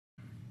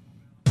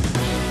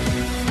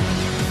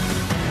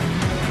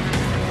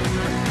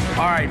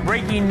All right,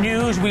 breaking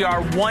news. We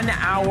are 1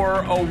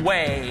 hour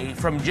away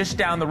from just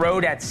down the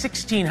road at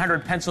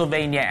 1600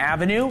 Pennsylvania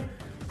Avenue.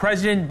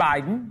 President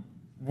Biden,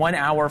 1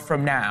 hour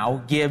from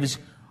now, gives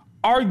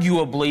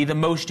arguably the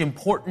most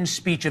important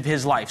speech of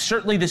his life.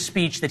 Certainly the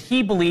speech that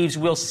he believes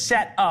will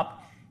set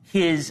up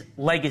his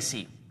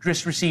legacy.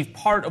 Just received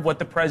part of what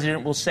the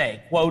president will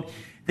say. Quote,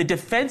 "The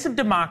defense of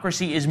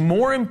democracy is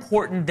more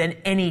important than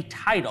any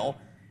title.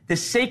 The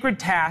sacred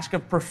task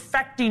of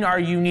perfecting our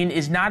union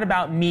is not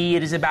about me,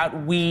 it is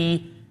about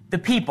we, the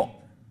people."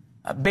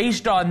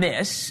 Based on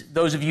this,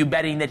 those of you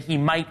betting that he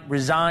might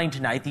resign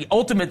tonight, the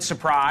ultimate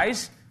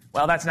surprise,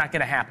 well, that's not going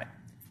to happen.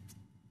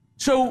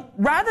 So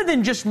rather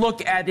than just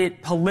look at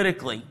it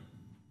politically,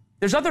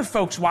 there's other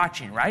folks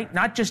watching, right?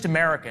 Not just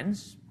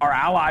Americans. Our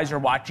allies are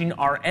watching,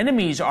 our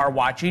enemies are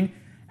watching,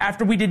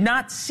 after we did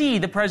not see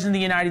the President of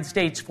the United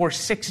States for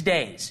 6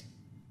 days.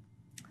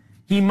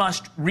 He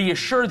must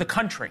reassure the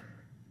country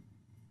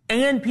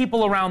and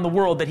people around the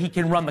world that he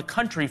can run the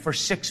country for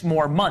 6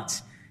 more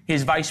months.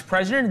 His vice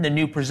president and the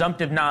new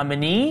presumptive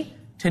nominee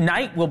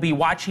tonight will be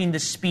watching the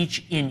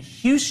speech in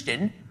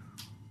Houston.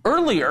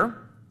 Earlier,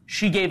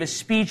 she gave a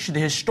speech to the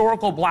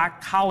historical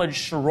black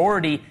college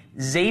sorority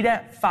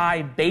Zeta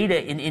Phi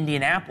Beta in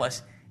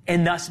Indianapolis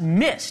and thus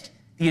missed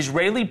the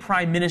Israeli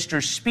prime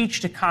minister's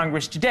speech to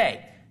Congress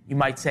today. You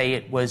might say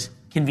it was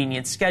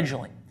convenient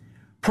scheduling.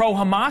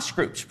 Pro-Hamas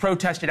groups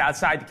protested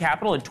outside the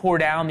Capitol and tore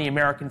down the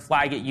American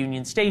flag at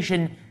Union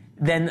Station,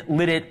 then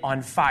lit it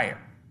on fire.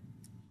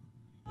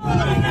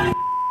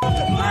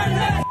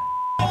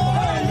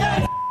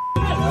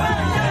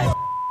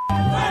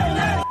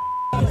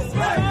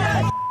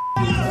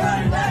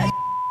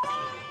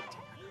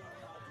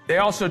 They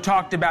also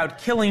talked about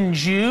killing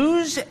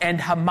Jews and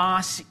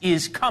Hamas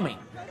is coming.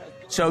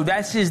 So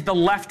this is the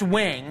left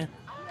wing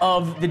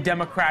of the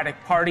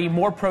Democratic Party.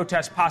 More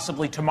protests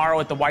possibly tomorrow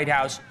at the White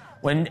House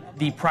when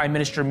the prime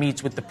minister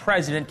meets with the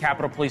president.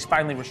 Capitol Police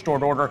finally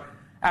restored order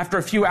after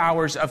a few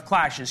hours of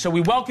clashes. So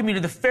we welcome you to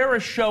the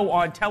fairest show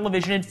on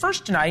television. And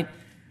first tonight,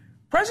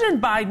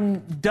 President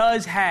Biden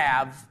does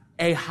have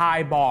a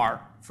high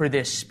bar for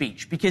this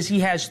speech because he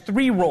has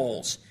 3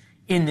 roles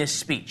in this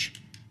speech.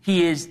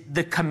 He is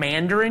the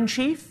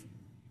commander-in-chief,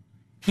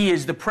 he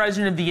is the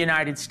president of the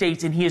United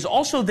States, and he is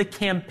also the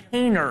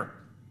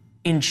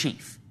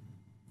campaigner-in-chief.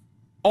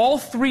 All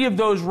 3 of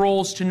those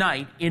roles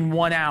tonight in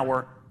 1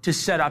 hour to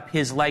set up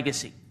his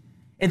legacy.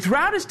 And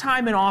throughout his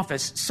time in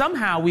office,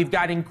 somehow we've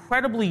got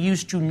incredibly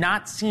used to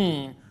not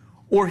seeing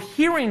or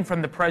hearing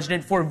from the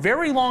president for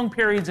very long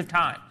periods of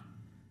time.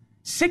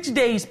 6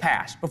 days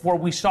passed before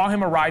we saw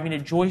him arriving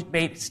at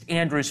Joint-Based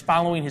Andrews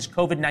following his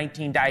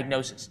COVID-19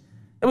 diagnosis.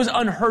 It was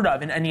unheard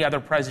of in any other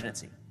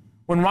presidency.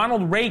 When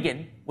Ronald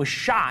Reagan was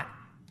shot,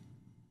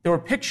 there were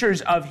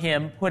pictures of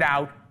him put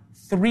out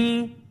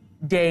 3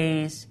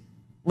 days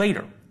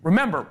later.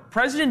 Remember,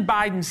 President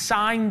Biden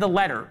signed the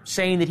letter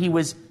saying that he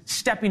was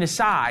stepping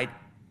aside,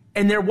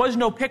 and there was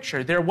no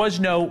picture, there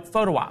was no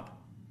photo op.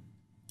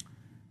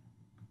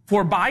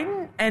 For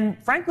Biden, and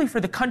frankly for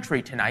the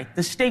country tonight,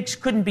 the stakes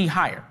couldn't be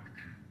higher.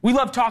 We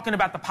love talking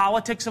about the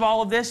politics of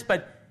all of this,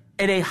 but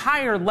at a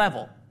higher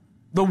level,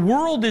 the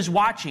world is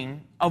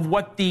watching of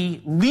what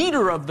the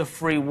leader of the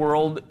free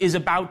world is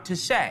about to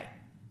say.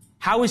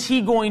 How is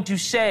he going to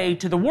say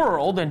to the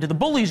world and to the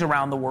bullies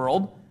around the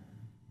world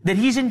that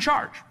he's in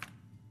charge?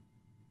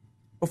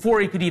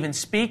 Before he could even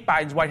speak,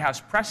 Biden's White House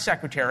press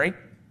secretary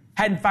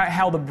hadn't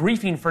held a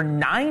briefing for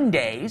 9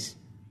 days.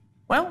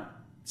 Well,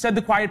 said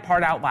the quiet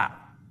part out loud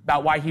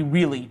about why he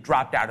really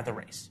dropped out of the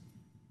race.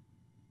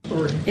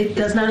 It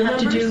does not have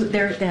to do,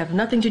 they have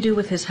nothing to do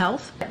with his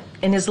health.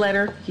 In his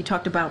letter, he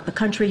talked about the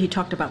country, he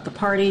talked about the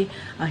party,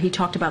 he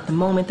talked about the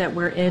moment that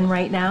we're in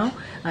right now.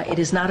 It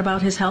is not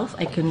about his health.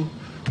 I can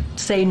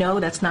say no,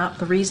 that's not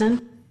the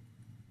reason.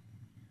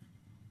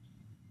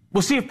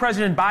 We'll see if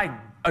President Biden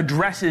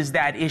addresses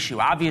that issue.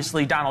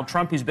 Obviously, Donald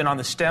Trump, who's been on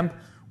the stump,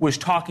 was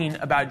talking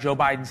about Joe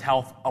Biden's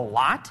health a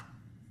lot.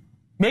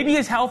 Maybe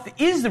his health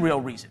is the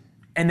real reason,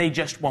 and they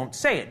just won't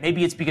say it.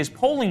 Maybe it's because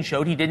polling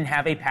showed he didn't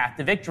have a path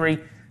to victory,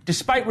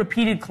 despite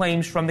repeated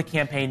claims from the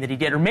campaign that he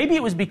did. Or maybe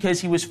it was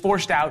because he was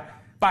forced out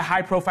by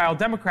high-profile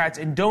Democrats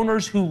and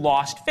donors who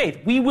lost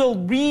faith. We will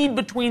read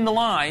between the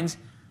lines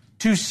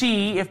to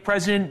see if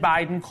President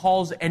Biden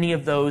calls any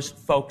of those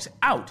folks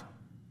out.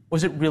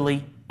 Was it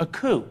really a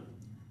coup?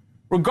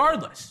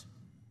 Regardless,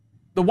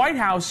 the White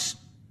House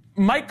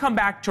might come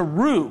back to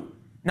rue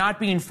not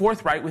being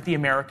forthright with the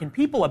American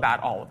people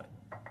about all of it,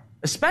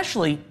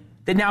 especially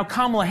that now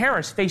Kamala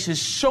Harris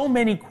faces so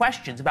many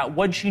questions about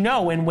what she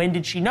know and when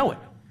did she know it.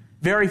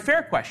 Very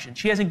fair question.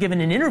 She hasn't given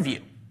an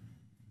interview,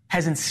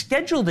 hasn't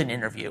scheduled an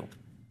interview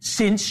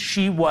since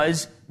she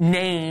was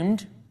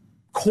named,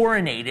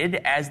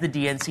 coronated as the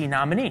DNC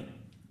nominee.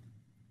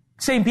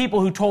 Same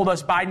people who told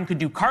us Biden could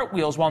do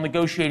cartwheels while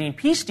negotiating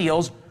peace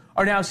deals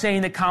are now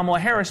saying that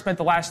Kamala Harris spent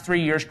the last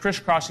 3 years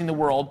crisscrossing the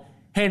world,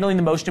 handling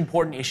the most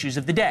important issues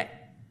of the day.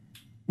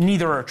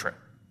 Neither are true.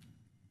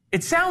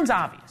 It sounds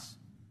obvious,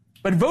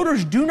 but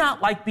voters do not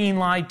like being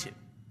lied to.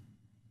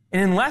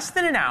 And in less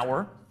than an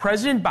hour,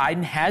 President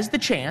Biden has the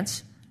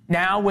chance,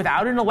 now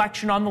without an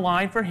election on the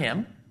line for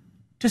him,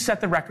 to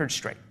set the record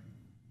straight.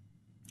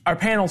 Our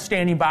panel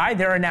standing by,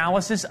 their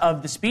analysis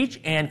of the speech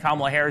and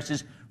Kamala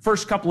Harris's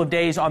first couple of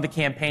days on the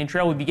campaign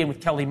trail. We begin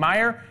with Kelly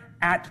Meyer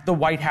at the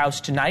White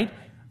House tonight,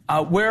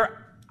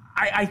 where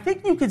I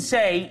think you could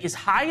say, as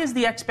high as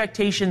the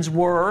expectations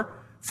were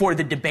for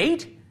the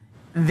debate,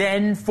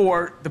 then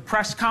for the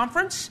press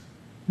conference,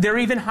 they're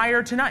even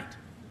higher tonight.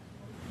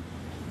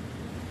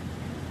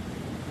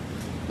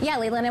 Yeah,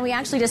 Leland, and we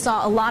actually just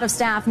saw a lot of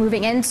staff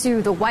moving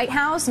into the White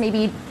House,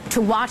 maybe to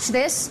watch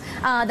this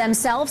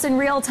themselves in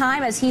real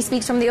time as he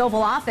speaks from the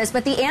Oval Office.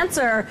 But the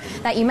answer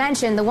that you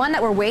mentioned, the one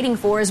that we're waiting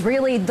for, is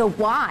really the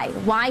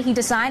why he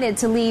decided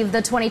to leave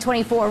the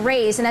 2024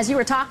 race. And as you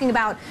were talking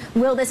about,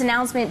 will this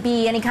announcement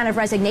be any kind of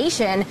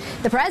resignation?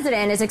 The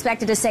president is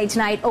expected to say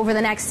tonight, over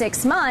the next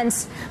 6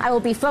 months, I will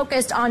be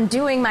focused on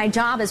doing my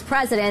job as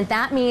president.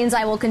 That means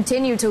I will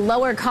continue to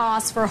lower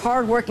costs for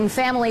hardworking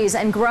families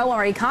and grow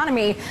our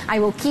economy. I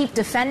will keep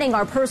defending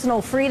our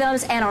personal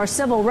freedoms and our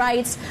civil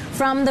rights,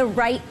 from the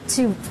right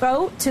to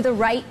vote to the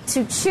right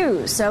to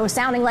choose. So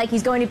sounding like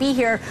he's going to be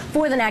here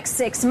for the next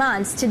 6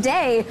 months.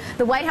 Today,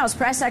 the White House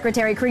press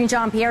secretary, Karine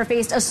Jean-Pierre,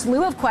 faced a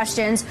slew of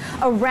questions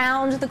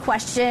around the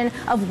question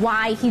of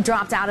why he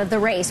dropped out of the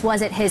race.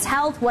 Was it his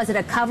health? Was it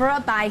a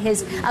cover-up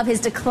of his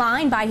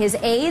decline by his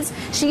aides?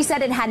 She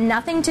said it had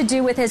nothing to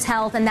do with his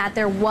health and that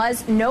there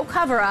was no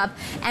cover-up.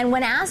 And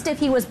when asked if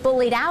he was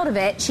bullied out of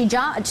it, she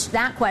dodged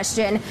that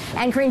question.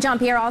 And Karine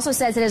Jean-Pierre also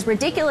says it is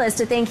ridiculous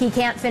to think he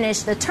can't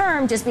finish the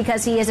term just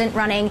because he isn't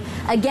running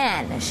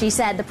again. She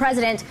said the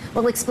president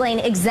will explain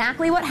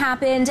exactly what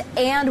happened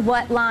and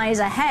what lies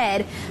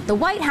ahead. The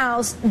White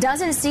House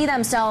doesn't see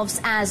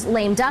themselves as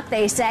lame duck,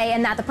 they say,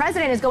 and that the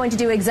president is going to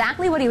do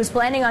exactly what he was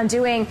planning on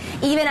doing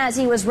even as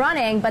he was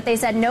running, but they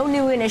said no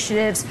new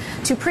initiatives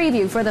to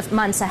preview for the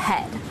months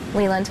ahead.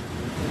 Leland.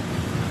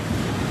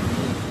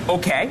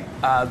 Okay.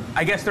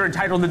 I guess they're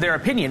entitled to their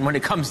opinion when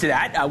it comes to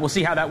that. We'll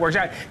see how that works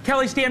out.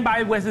 Kelly, stand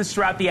by with us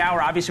throughout the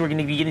hour. Obviously, we're going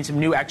to be getting some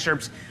new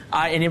excerpts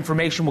and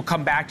information. We'll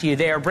come back to you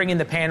there. Bring in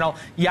the panel.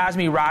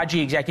 Yasmi Raji,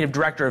 Executive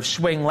Director of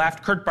Swing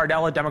Left. Kurt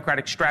Bardella,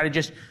 Democratic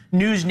Strategist,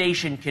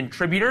 NewsNation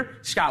contributor.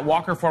 Scott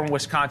Walker, former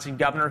Wisconsin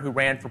governor who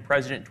ran for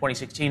president in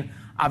 2016.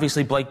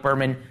 Obviously, Blake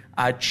Berman,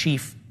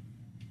 Chief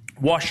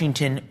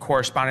Washington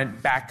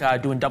correspondent,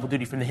 back doing double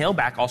duty from the Hill,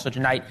 back also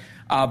tonight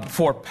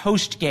for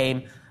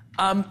post-game.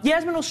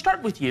 Yasmin, we'll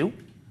start with you.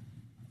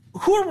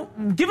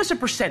 Give us a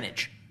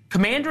percentage.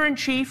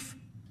 Commander-in-Chief,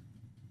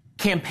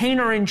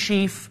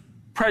 campaigner-in-chief,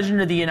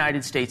 President of the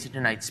United States in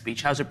tonight's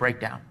speech. How's it break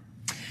down?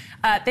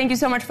 Thank you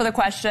so much for the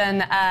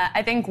question.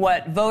 I think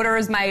what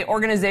voters, my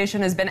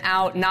organization has been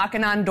out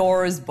knocking on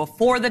doors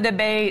before the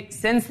debate,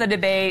 since the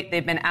debate.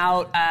 They've been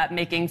out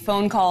making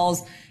phone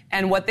calls.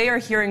 And what they are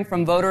hearing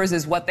from voters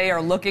is what they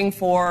are looking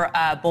for,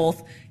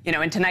 both,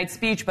 in tonight's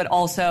speech, but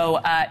also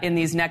in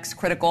these next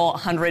critical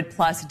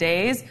 100+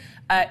 days,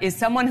 is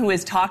someone who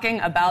is talking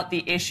about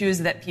the issues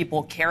that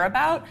people care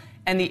about.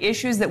 And the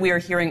issues that we are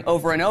hearing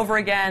over and over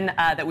again,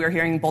 that we are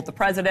hearing both the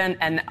president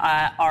and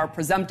our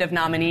presumptive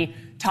nominee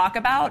talk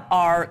about,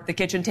 are the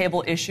kitchen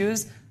table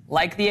issues,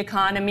 like the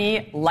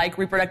economy, like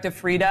reproductive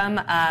freedom.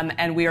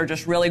 And we are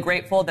just really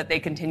grateful that they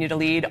continue to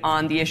lead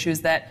on the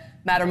issues that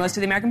matter most to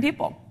the American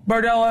people.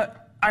 Bardella,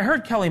 I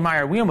heard Kelly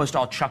Meyer. We almost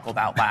all chuckled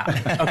out loud.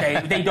 Okay,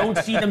 they don't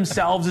see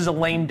themselves as a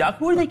lame duck.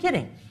 Who are they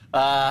kidding?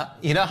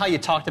 You know how you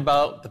talked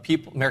about the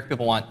people, American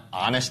people want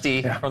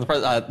honesty from the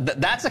president?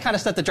 That's the kind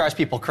of stuff that drives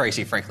people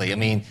crazy, frankly. I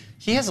mean,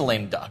 he is a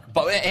lame duck,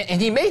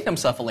 and he made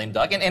himself a lame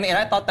duck, and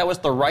I thought that was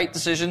the right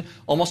decision,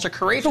 almost a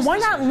courageous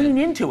decision. So why not lean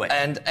into it?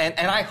 And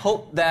I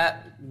hope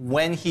that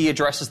when he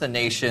addresses the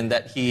nation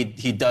that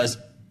he does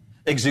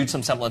exude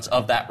some semblance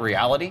of that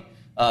reality.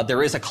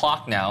 There is a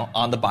clock now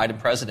on the Biden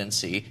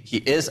presidency. He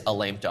is a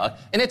lame duck.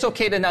 And it's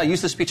okay to now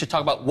use the speech to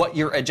talk about what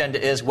your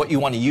agenda is, what you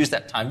want to use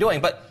that time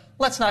doing. But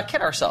let's not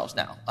kid ourselves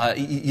now.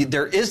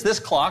 There is this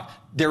clock.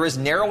 There is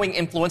narrowing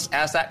influence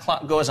as that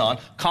clock goes on.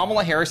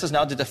 Kamala Harris is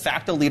now the de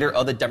facto leader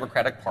of the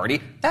Democratic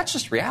Party. That's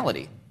just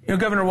reality.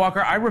 Governor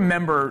Walker, I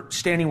remember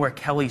standing where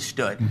Kelly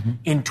stood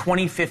in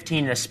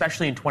 2015 and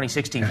especially in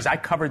 2016 because I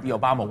covered the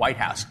Obama White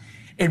House.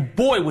 And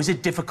boy, was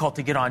it difficult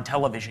to get on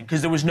television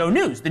because there was no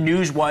news. The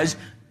news was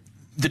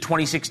the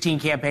 2016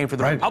 campaign for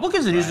the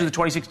Republicans. The news was the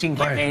 2016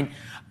 campaign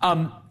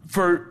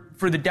for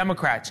the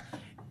Democrats.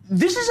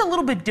 This is a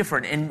little bit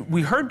different, and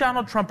we heard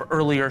Donald Trump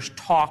earlier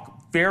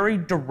talk very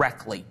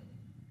directly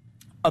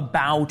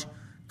about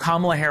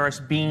Kamala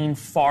Harris being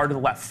far to the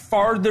left,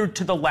 farther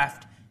to the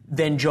left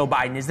than Joe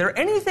Biden. Is there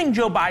anything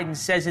Joe Biden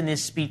says in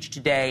this speech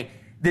today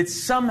that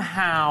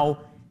somehow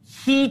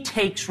he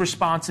takes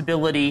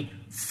responsibility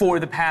for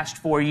the past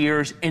 4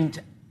 years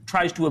and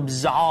tries to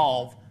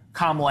absolve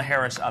Kamala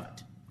Harris of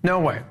it? No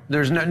way.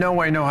 There's no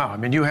way, no how. I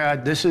mean,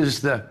 this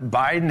is the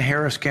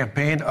Biden-Harris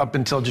campaign up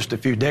until just a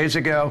few days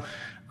ago.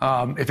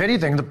 If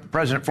anything,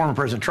 former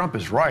President Trump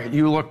is right.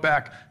 You look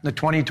back the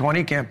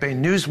 2020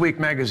 campaign, Newsweek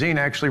magazine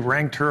actually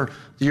ranked her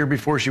the year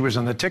before she was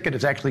on the ticket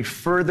as actually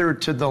further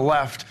to the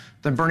left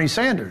than Bernie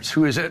Sanders,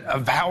 who is an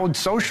avowed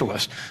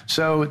socialist.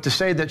 So to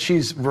say that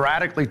she's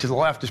radically to the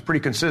left is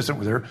pretty consistent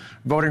with her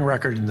voting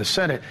record in the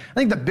Senate. I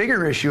think the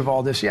bigger issue of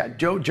all this,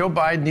 Joe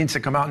Biden needs to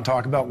come out and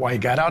talk about why he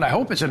got out. I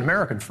hope it's an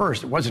American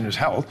first. It wasn't his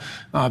health,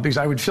 because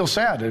I would feel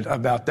sad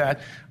about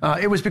that.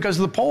 It was because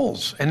of the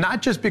polls, and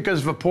not just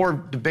because of a poor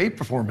debate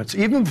performance.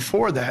 Even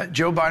before that,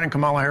 Joe Biden and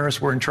Kamala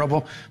Harris were in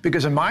trouble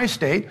because in my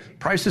state,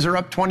 prices are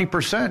up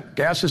 20%.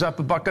 Gas is up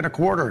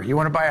 $1.25. You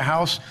want to buy a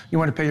house, you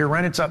want to pay your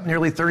rent, it's up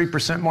nearly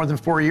 30% more than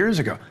 4 years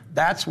ago.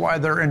 That's why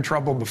they're in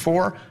trouble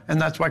before, and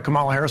that's why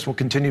Kamala Harris will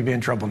continue to be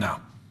in trouble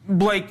now.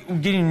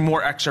 Blake, getting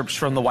more excerpts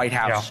from the White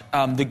House.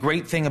 Yeah. The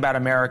great thing about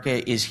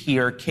America is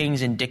here,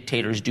 kings and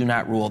dictators do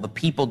not rule. The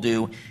people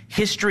do.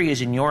 History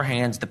is in your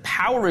hands. The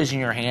power is in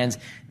your hands.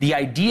 The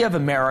idea of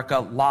America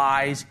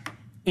lies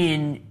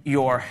in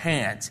your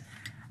hands.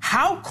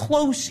 How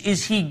close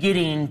is he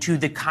getting to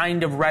the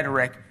kind of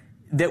rhetoric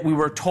that we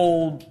were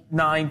told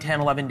 9,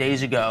 10, 11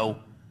 days ago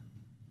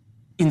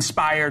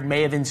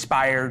may have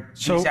inspired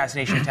the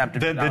assassination attempt?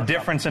 The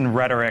difference in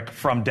rhetoric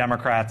from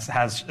Democrats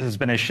has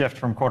been a shift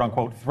from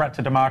quote-unquote threat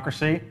to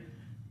democracy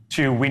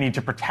to we need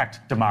to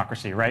protect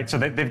democracy, right? So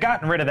they've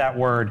gotten rid of that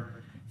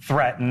word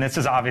threat, and this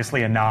is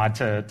obviously a nod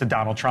to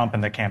Donald Trump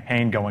and the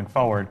campaign going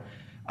forward.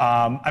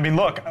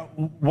 Look,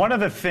 one of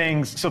the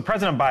things, so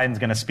President Biden's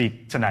going to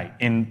speak tonight,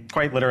 in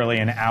quite literally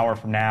an hour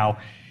from now.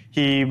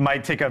 He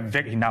might take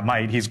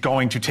he's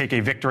going to take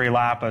a victory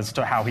lap as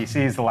to how he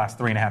sees the last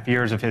 3.5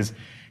 years of his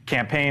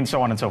campaign,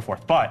 so on and so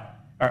forth,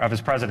 of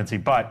his presidency.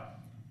 But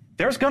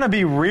there's going to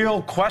be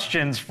real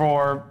questions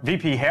for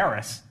VP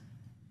Harris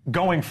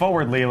going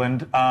forward,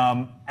 Leland,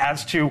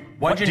 as to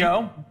what you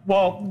know.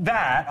 Well,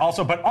 that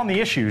also, but on the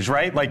issues,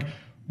 right? Like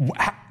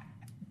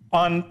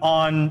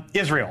on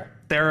Israel.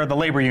 The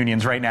labor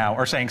unions right now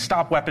are saying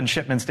stop weapons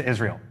shipments to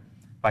Israel.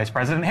 Vice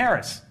President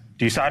Harris,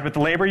 do you side with the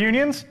labor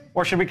unions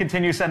or should we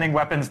continue sending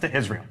weapons to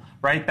Israel?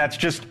 Right? That's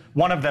just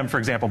one of them, for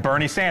example.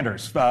 Bernie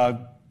Sanders,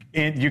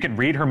 you can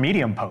read her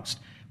Medium post.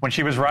 When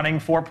she was running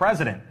for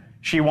president,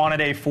 she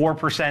wanted a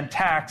 4%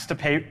 tax to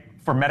pay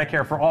for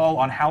Medicare for all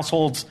on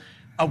households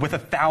with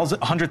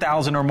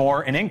 100,000 or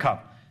more in income.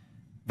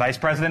 Vice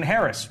President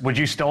Harris, would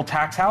you still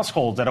tax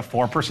households at a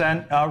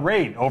 4%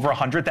 rate over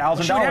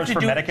 $100,000 for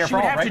Medicare for all? She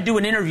would have to do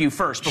an interview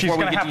first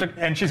before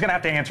and she's going to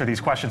have to answer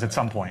these questions at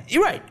some point.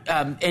 You're right.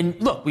 And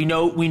look, we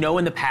know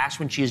in the past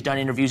when she has done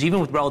interviews, even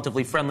with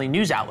relatively friendly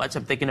news outlets,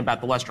 I'm thinking about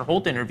the Lester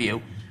Holt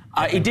interview,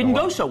 it didn't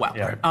go so well.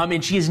 Yeah.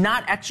 And she has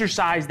not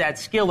exercised that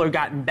skill or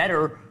gotten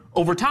better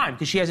over time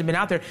because she hasn't been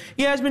out there.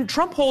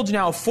 Trump holds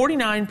now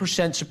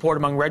 49% support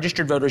among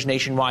registered voters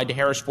nationwide to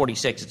Harris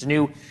 46. It's a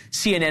new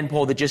CNN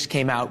poll that just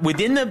came out.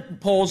 Within the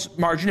poll's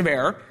margin of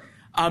error,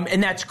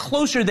 and that's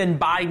closer than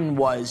Biden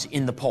was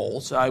in the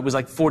polls. It was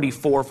like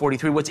 44,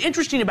 43. What's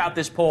interesting about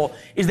this poll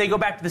is they go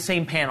back to the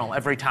same panel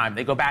every time.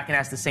 They go back and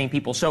ask the same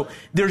people. So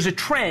there's a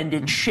trend,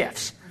 it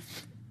shifts.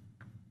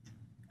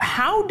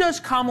 How does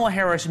Kamala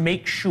Harris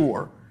make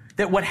sure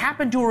that what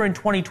happened to her in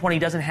 2020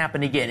 doesn't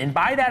happen again? And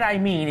by that I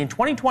mean, in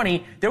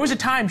 2020, there was a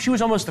time she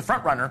was almost the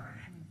front runner,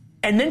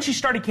 and then she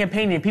started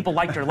campaigning and people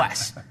liked her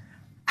less.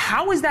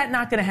 How is that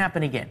not going to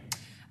happen again?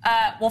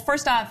 Well,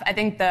 first off, I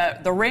think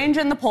the range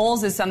in the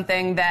polls is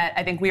something that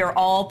I think we are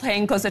all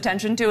paying close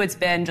attention to. It's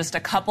been just a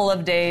couple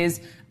of days.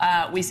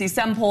 We see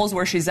some polls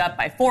where she's up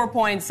by 4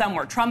 points, some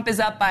where Trump is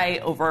up by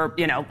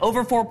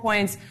over 4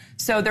 points.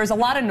 So there's a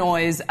lot of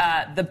noise.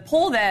 The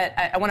poll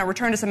that I want to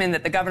return to something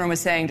that the governor was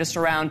saying just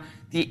around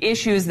the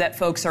issues that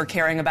folks are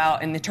caring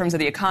about in terms of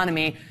the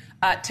economy.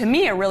 To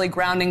me, a really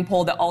grounding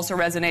poll that also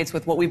resonates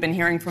with what we've been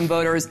hearing from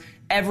voters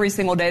every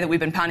single day that we've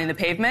been pounding the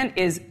pavement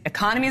is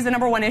economy is the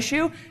number one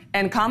issue,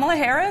 and Kamala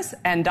Harris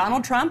and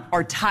Donald Trump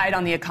are tied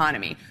on the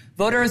economy.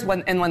 Voters,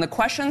 when the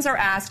questions are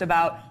asked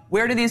about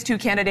where do these two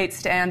candidates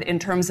stand in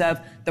terms of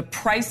the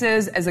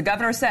prices, as the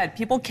governor said,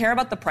 people care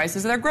about the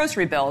prices of their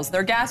grocery bills,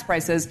 their gas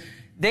prices.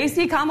 They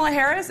see Kamala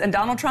Harris and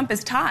Donald Trump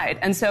as tied.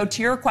 And so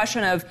to your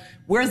question of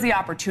where's the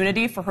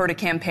opportunity for her to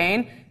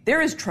campaign, there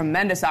is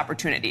tremendous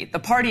opportunity. The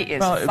party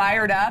is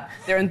fired up.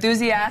 They're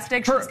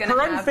enthusiastic.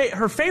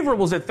 Her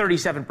favorable's at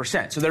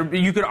 37%. So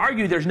you could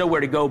argue there's nowhere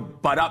to go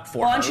but up for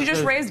her. Well, and she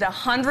just raised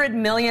 $100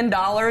 million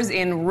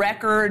in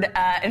record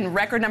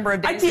number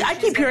of days. I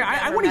keep hearing.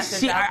 I want to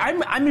see. I'm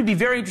going to be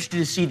very interested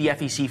to see the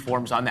FEC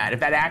forms on that.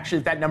 If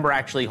that number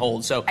actually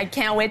holds. So I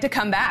can't wait to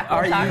come back.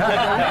 I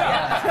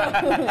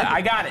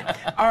got it.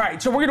 All right.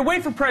 So we're going to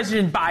wait for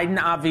President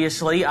Biden.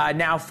 Obviously,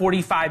 now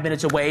 45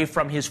 minutes away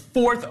from his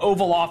fourth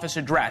Oval Office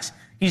address.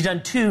 He's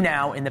done 2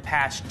 now in the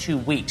past 2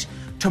 weeks.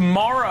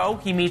 Tomorrow,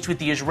 he meets with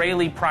the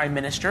Israeli prime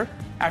minister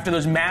after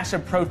those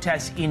massive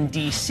protests in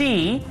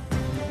D.C.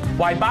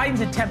 Why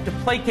Biden's attempt to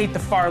placate the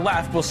far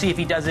left, we'll see if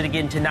he does it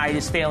again tonight,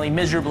 is failing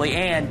miserably.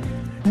 And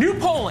new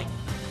polling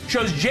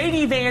shows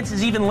J.D. Vance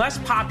is even less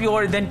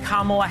popular than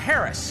Kamala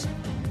Harris.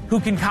 Who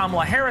can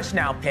Kamala Harris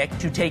now pick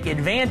to take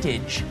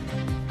advantage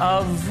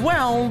of,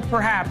 well,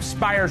 perhaps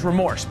buyer's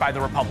remorse by the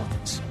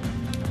Republicans?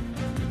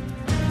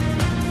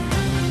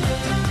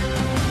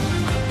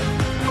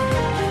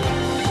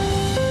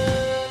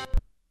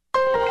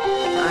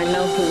 I know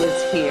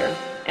here,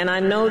 and I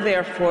know,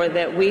 therefore,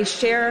 that we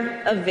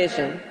share a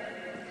vision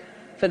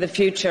for the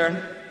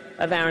future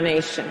of our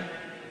nation,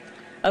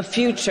 a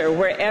future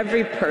where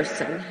every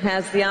person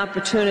has the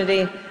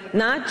opportunity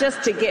not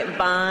just to get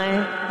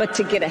by, but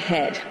to get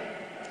ahead,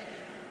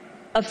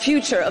 a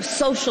future of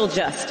social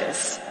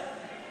justice,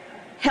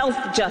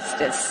 health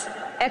justice,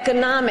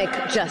 economic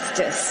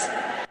justice.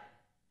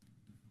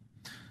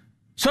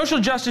 Social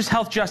justice,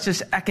 health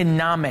justice,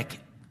 economic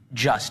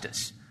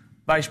justice.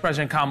 Vice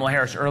President Kamala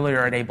Harris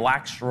earlier at a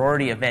black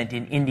sorority event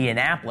in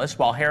Indianapolis,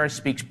 while Harris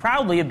speaks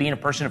proudly of being a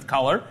person of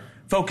color,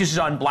 focuses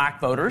on black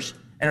voters,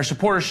 and her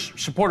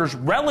supporters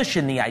relish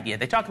in the idea,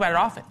 they talk about it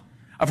often,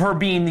 of her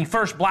being the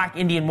first black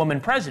Indian woman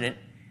president.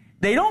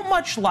 They don't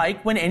much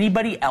like when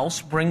anybody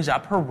else brings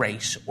up her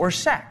race or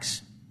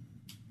sex.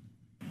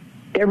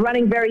 They're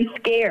running very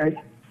scared.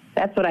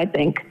 That's what I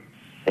think.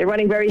 They're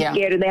running very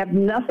scared, and they have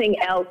nothing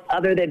else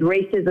other than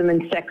racism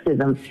and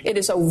sexism. It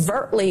is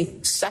overtly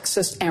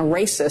sexist and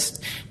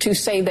racist to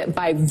say that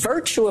by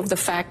virtue of the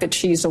fact that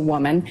she's a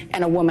woman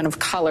and a woman of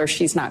color,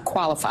 she's not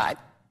qualified.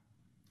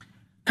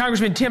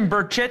 Congressman Tim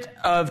Burchett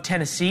of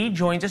Tennessee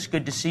joins us.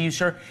 Good to see you,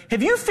 sir.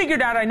 Have you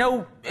figured out, I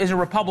know as a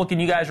Republican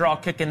you guys are all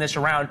kicking this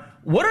around,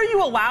 what are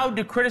you allowed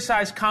to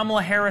criticize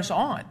Kamala Harris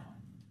on?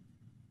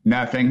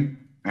 Nothing.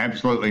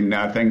 Absolutely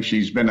nothing.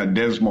 She's been a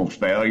dismal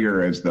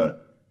failure as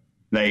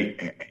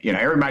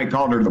everybody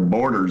called her the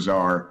border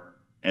czar,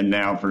 and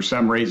now for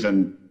some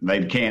reason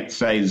they can't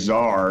say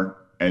czar.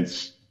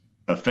 It's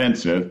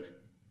offensive.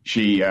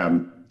 She,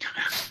 14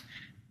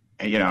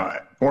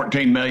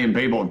 million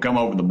people have come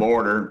over the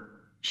border.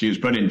 She was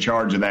put in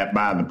charge of that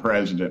by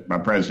President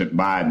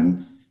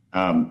Biden.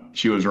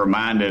 She was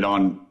reminded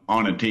on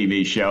a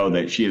TV show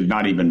that she has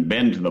not even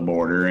been to the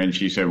border, and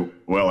she said,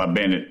 "Well, I've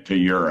been to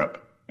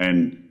Europe,"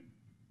 and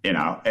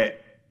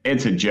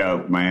it's a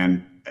joke,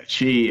 man.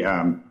 She.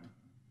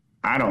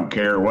 I don't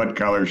care what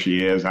color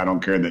she is. I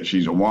don't care that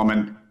she's a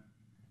woman.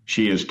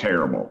 She is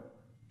terrible.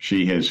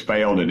 She has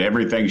failed at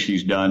everything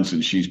she's done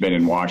since she's been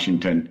in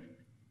Washington.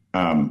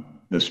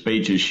 The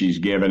speeches she's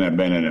given have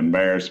been an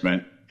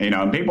embarrassment.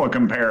 And people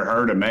compare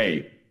her to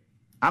me.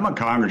 I'm a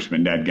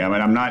congressman, dadgummit.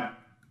 I'm not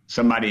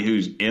somebody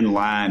who's in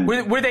line.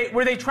 Were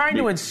they trying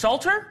to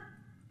insult her?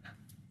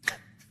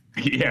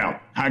 Yeah,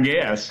 I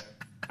guess.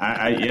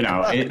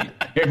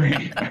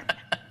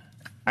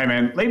 Hey,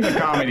 man, leave the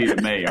comedy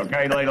to me,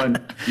 okay,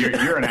 Leland?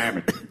 You're an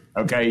amateur,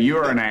 okay?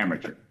 You're an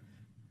amateur.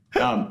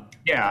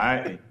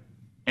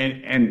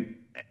 And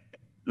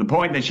the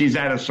point that she's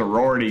at a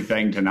sorority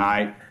thing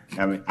tonight,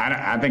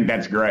 I think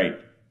that's great.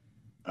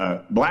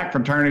 Black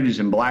fraternities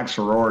and black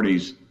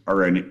sororities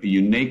are a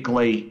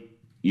uniquely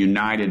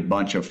united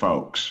bunch of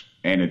folks,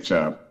 and it's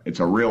a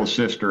real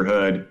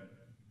sisterhood,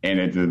 and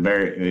it's a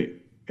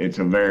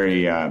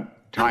very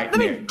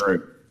tight-knit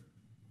group.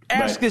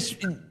 This.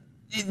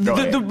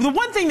 The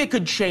one thing that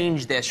could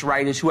change this,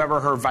 right, is whoever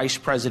her vice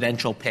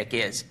presidential pick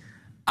is.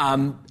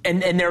 And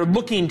they're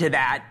looking to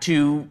that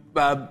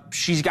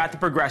she's got the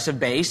progressive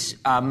base,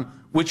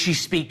 which she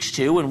speaks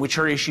to and which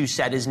her issue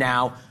set is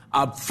now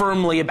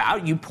firmly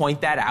about. You point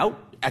that out.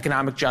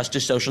 Economic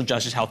justice, social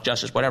justice, health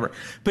justice, whatever.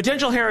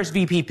 Potential Harris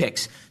VP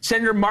picks.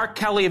 Senator Mark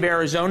Kelly of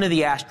Arizona,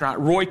 the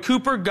astronaut. Roy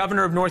Cooper,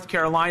 governor of North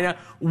Carolina,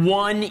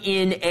 won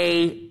in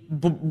a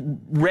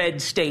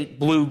red state,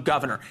 blue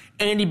governor.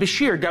 Andy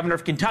Beshear, governor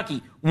of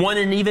Kentucky, won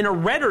in even a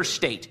redder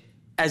state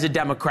as a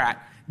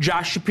Democrat.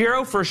 Josh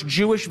Shapiro, first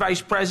Jewish vice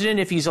president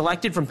if he's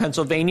elected, from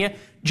Pennsylvania.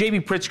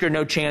 J.B. Pritzker,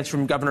 no chance,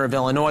 from governor of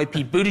Illinois.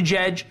 Pete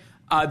Buttigieg.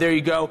 There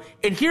you go.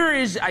 And here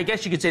is, I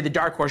guess you could say, the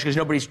dark horse, because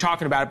nobody's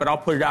talking about it, but I'll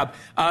put it up.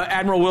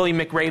 Admiral William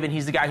McRaven,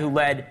 he's the guy who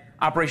led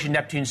Operation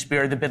Neptune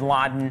Spear, the bin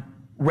Laden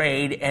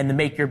raid, and the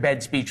Make Your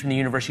Bed speech from the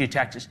University of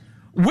Texas.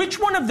 Which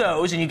one of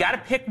those, and you got to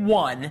pick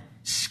one,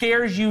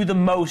 scares you the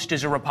most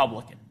as a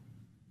Republican?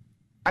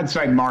 I'd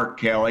say Mark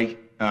Kelly.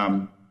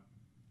 I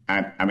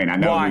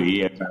know Why? who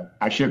he is.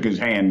 I shook his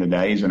hand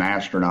today. He's an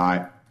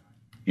astronaut.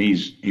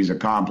 He's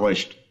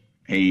accomplished.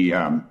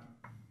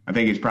 I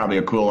think he's probably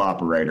a cool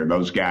operator.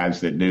 Those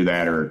guys that do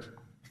that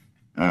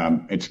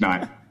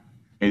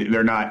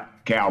they're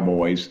not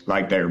cowboys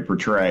like they're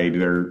portrayed.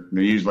 They're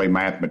usually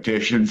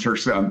mathematicians or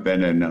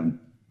something, and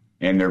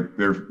they're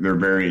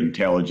very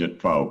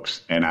intelligent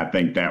folks. And I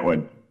think that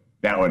would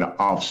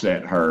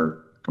offset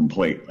her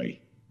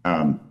completely.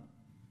 All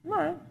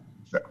right.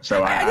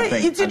 So I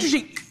think it's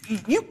interesting.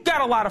 You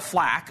got a lot of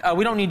flack.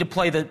 We don't need to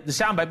play the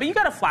soundbite, but you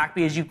got a flack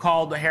because you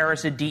called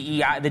Harris the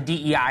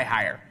DEI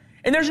hire.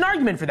 And there's an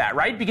argument for that,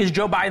 right? Because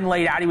Joe Biden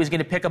laid out he was going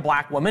to pick a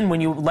black woman.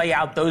 When you lay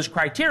out those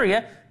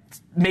criteria,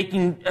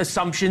 making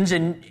assumptions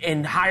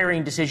and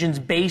hiring decisions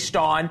based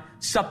on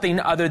something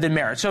other than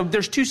merit. So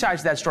there's two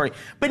sides to that story.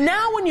 But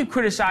now when you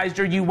criticized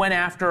her, you went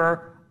after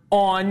her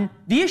on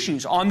the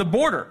issues, on the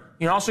border.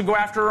 You can also go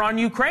after her on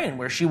Ukraine,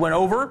 where she went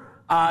over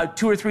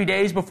 2 or 3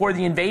 days before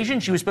the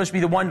invasion. She was supposed to be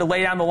the one to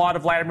lay down the law to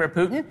Vladimir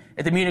Putin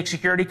at the Munich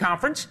Security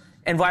Conference,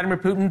 and Vladimir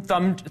Putin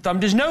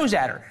thumbed his nose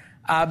at her.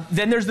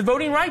 Then there's the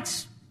voting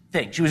rights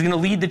thing. She was going to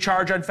lead the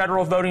charge on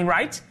federal voting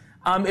rights.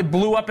 It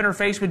blew up in her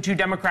face when 2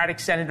 Democratic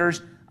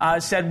senators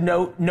said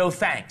no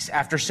thanks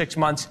after 6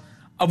 months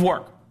of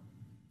work.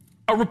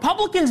 Are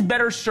Republicans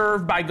better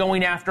served by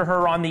going after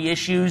her on the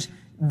issues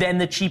than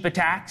the cheap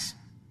attacks?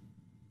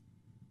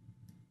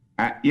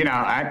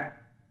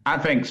 I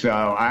think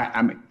so.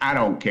 I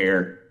don't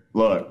care.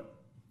 Look,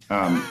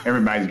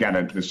 everybody's got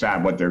to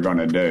decide what they're going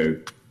to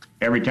do.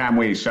 Every time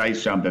we say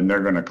something,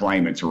 they're going to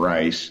claim it's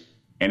race.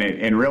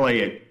 And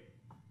really,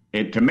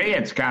 to me,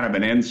 it's kind of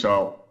an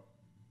insult,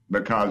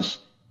 because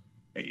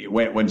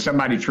when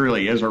somebody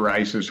truly is a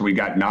racist, we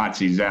got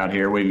Nazis out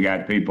here. We've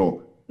got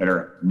people that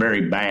are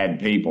very bad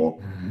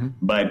people. Mm-hmm.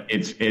 But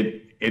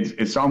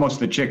it's almost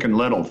the Chicken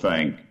Little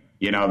thing.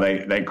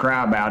 They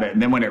cry about it.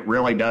 And then when it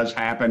really does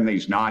happen,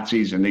 these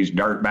Nazis and these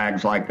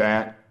dirtbags like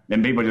that,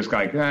 then people just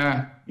like,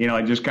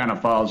 it just kind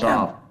of falls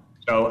off.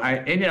 So,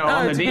 on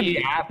the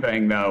DEI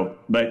thing, though,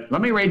 but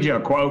let me read you a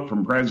quote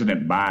from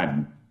President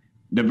Biden.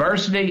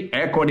 "Diversity,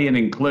 equity, and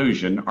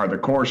inclusion are the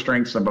core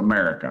strengths of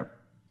America.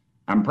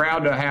 I'm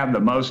proud to have the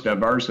most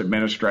diverse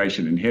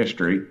administration in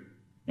history."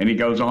 And he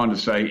goes on to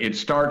say, "It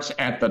starts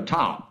at the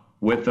top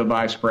with the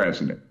vice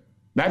president."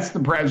 That's the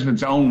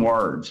president's own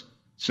words.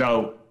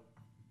 So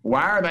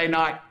why are they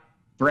not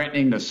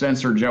threatening to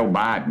censor Joe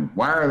Biden?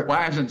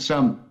 Why isn't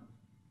some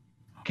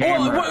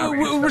camera?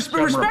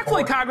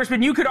 Respectfully,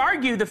 Congressman, you could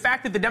argue the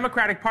fact that the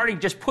Democratic Party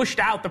just pushed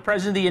out the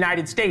president of the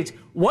United States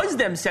was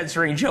them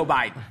censoring Joe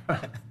Biden.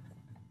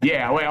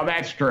 Yeah, well,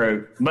 that's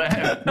true.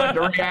 But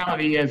the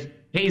reality is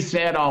he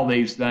said all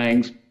these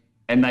things,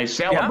 and they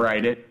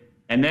celebrate it.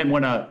 And then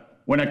when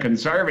a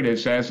conservative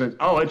says it,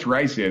 oh, it's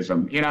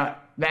racism,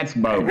 that's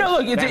bogus. No,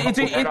 look,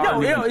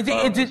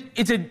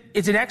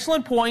 it's an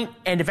excellent point.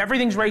 And if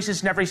everything's racist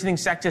and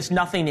everything's sexist,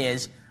 nothing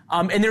is.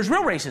 And there's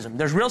real racism,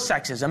 there's real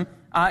sexism,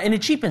 and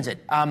it cheapens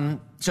it.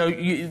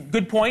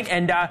 Good point,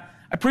 and I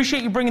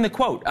appreciate you bringing the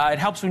quote. It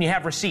helps when you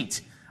have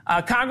receipts.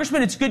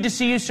 Congressman, it's good to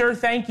see you, sir.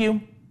 Thank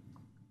you.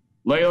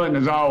 Leland,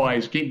 as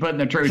always, keep putting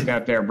the truth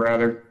out there,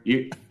 brother.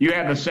 You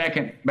have the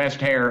second best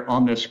hair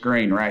on this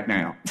screen right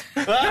now.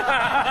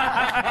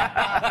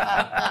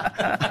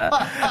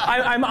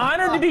 I'm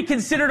honored to be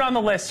considered on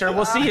the list, sir.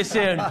 We'll see you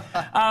soon.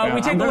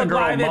 We take a look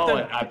live at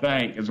the... I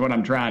think, is what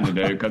I'm trying to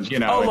do, because,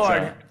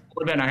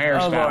 more than a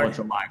hairstyle, it's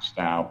a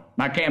lifestyle.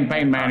 My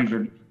campaign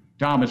manager,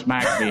 Thomas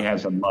Maxey,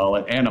 has a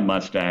mullet and a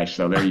mustache,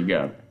 so there you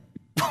go.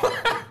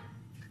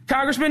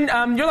 Congressman,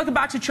 you're like a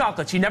box of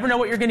chocolates. You never know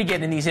what you're going to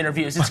get in these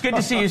interviews. It's good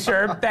to see you,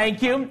 sir.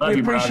 Thank you. Love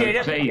we appreciate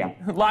it. See ya.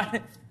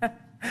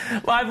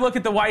 Live look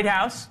at the White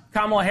House.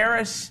 Kamala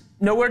Harris,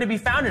 nowhere to be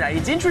found tonight.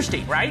 It's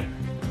interesting, right?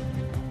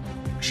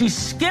 She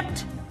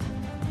skipped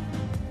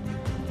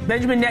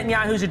Benjamin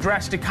Netanyahu's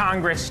address to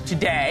Congress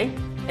today,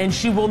 and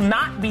she will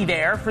not be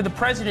there for the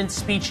president's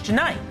speech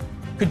tonight.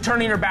 Could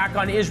turning her back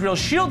on Israel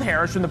shield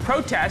Harris from the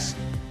protests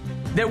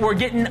that were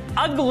getting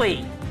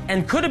ugly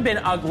and could have been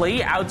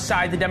ugly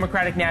outside the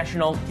Democratic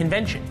National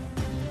Convention.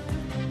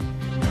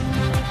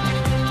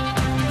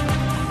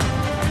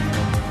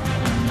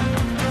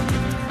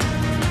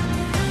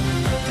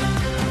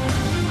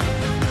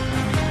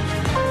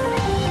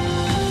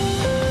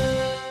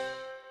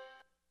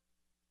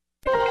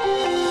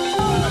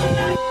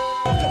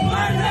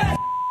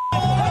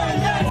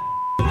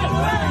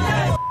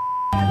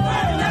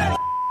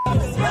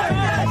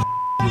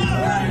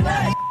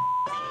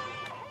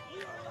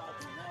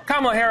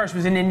 Kamala Harris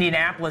was in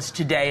Indianapolis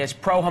today as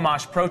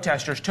pro-Hamas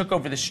protesters took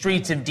over the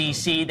streets of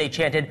D.C. They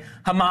chanted,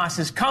 "Hamas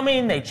is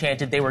coming." They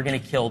chanted they were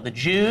going to kill the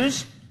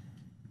Jews,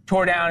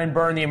 tore down and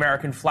burned the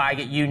American flag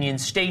at Union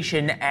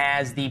Station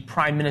as the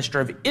Prime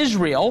Minister of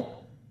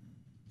Israel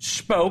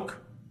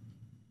spoke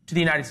to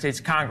the United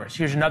States Congress.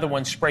 Here's another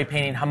one spray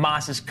painting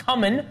 "Hamas is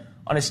coming"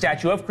 on a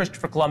statue of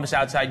Christopher Columbus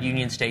outside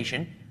Union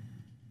Station.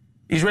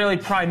 The Israeli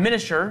Prime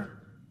Minister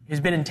has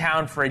been in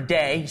town for a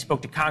day. He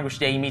spoke to Congress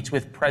today. He meets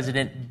with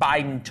President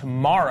Biden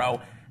tomorrow.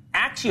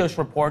 Axios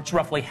reports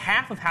roughly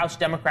half of House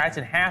Democrats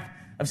and half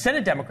of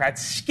Senate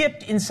Democrats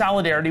skipped in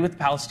solidarity with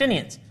the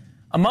Palestinians.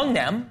 Among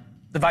them,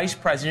 the Vice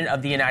President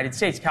of the United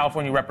States,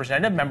 California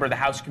Representative, member of the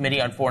House Committee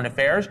on Foreign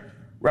Affairs,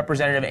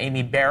 Representative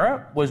Amy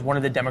Barra, was one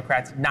of the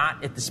Democrats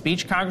not at the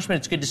speech. Congressman,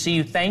 it's good to see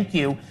you. Thank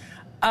you.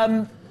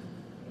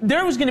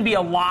 There was going to be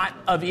a lot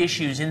of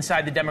issues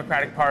inside the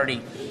Democratic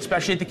Party,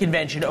 especially at the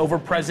convention, over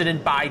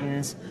President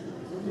Biden's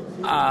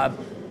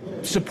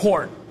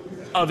support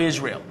of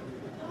Israel.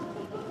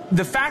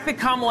 The fact that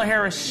Kamala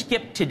Harris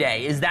skipped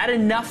today, is that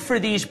enough for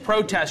these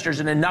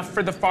protesters and enough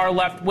for the far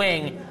left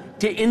wing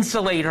to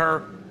insulate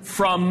her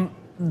from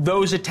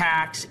those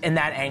attacks and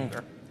that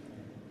anger?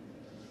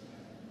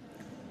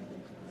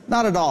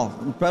 Not at all.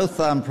 Both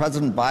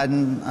President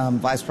Biden,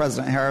 Vice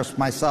President Harris,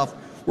 myself,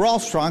 we're all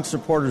strong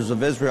supporters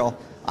of Israel.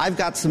 I've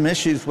got some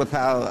issues with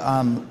how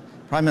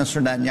Prime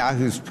Minister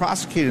Netanyahu is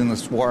prosecuting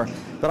this war,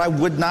 but I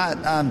would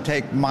not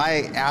take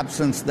my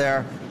absence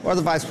there or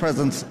the Vice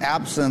President's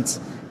absence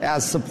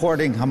as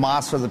supporting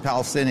Hamas or the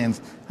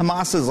Palestinians.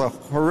 Hamas is a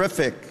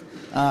horrific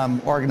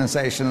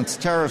organization. It's a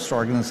terrorist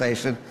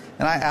organization,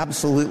 and I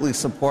absolutely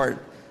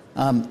support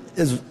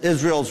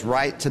Israel's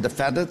right to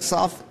defend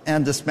itself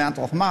and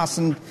dismantle Hamas.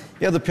 And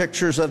the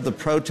pictures of the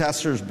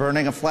protesters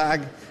burning a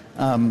flag,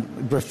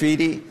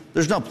 graffiti,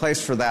 there's no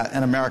place for that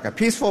in America.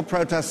 Peaceful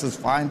protest is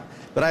fine,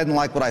 but I didn't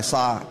like what I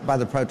saw by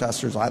the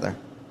protesters either.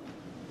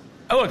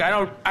 Oh, look,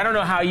 I don't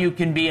know how you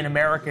can be an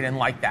American and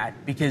like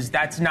that, because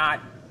that's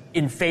not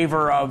in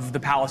favor of the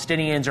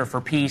Palestinians or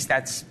for peace.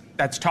 That's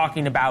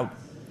talking about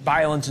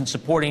violence and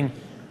supporting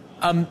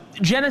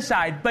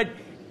genocide. But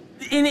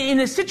in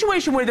a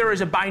situation where there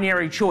is a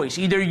binary choice,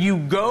 either you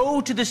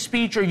go to the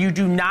speech or you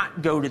do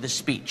not go to the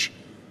speech,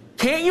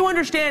 can't you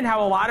understand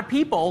how a lot of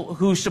people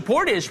who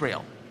support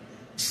Israel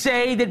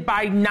say that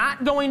by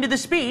not going to the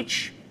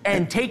speech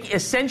and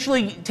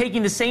essentially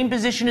taking the same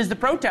position as the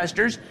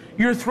protesters,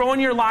 you're throwing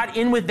your lot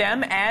in with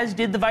them, as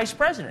did the vice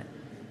president?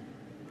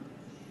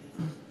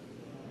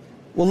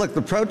 Well, look,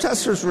 the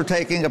protesters were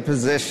taking a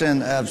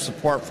position of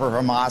support for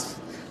Hamas.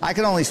 I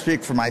can only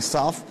speak for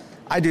myself.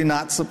 I do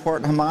not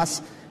support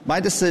Hamas. My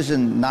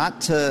decision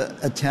not to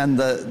attend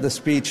the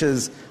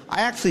speeches,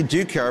 I actually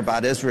do care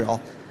about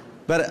Israel.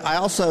 But I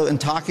also, in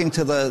talking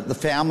to the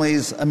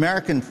families,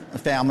 American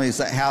families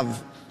that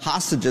have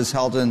hostages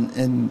held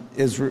in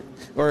Israel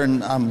or in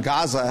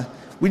Gaza,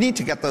 we need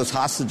to get those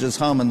hostages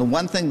home. And the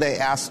one thing they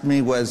asked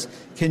me was,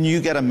 can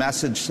you get a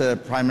message to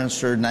Prime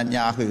Minister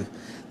Netanyahu?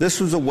 This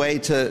was a way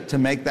to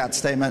make that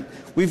statement.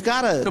 We've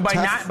got a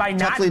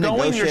toughly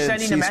negotiated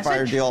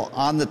ceasefire deal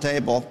on the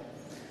table.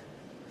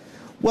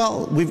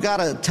 Well, we've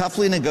got a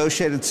toughly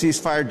negotiated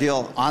ceasefire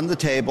deal on the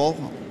table.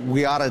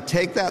 We ought to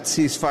take that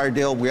ceasefire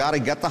deal. We ought to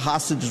get the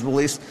hostages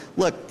released.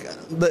 Look,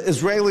 the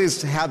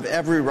Israelis have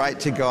every right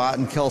to go out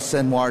and kill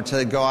Sinwar,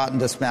 to go out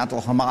and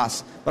dismantle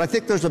Hamas. But I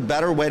think there's a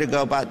better way to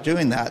go about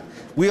doing that.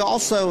 We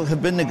also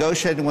have been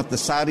negotiating with the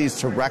Saudis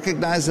to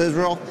recognize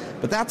Israel,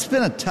 but that's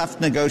been a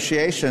tough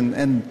negotiation,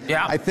 and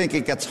I think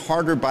it gets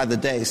harder by the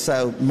day.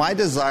 So my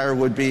desire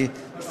would be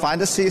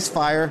find a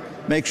ceasefire,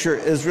 make sure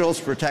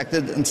Israel's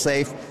protected and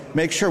safe,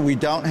 make sure we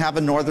don't have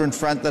a northern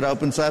front that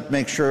opens up,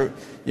 make sure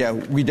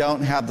we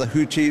don't have the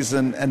Houthis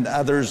and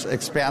others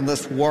expand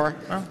this war,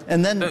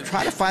 and then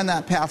try to find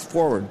that path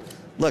forward.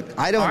 Look,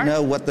 I don't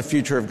know what the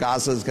future of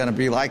Gaza is going to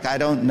be like. I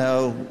don't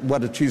know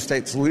what a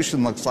two-state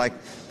solution looks like,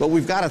 but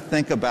we've got to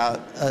think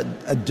about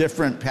a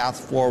different path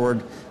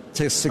forward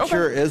to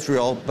secure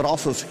Israel, but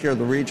also secure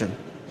the region.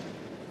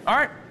 All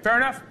right, fair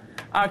enough.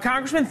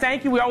 Congressman,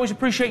 thank you. We always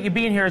appreciate you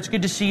being here. It's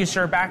good to see you,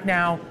 sir. Back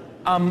now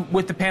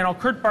with the panel.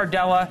 Kurt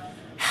Bardella,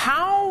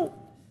 how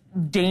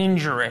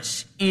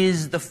dangerous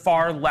is the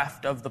far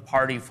left of the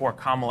party for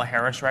Kamala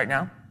Harris right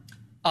now?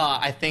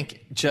 I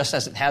think just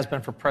as it has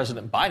been for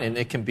President Biden,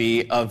 it can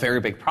be a very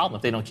big problem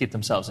if they don't keep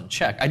themselves in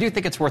check. I do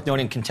think it's worth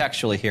noting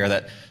contextually here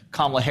that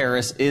Kamala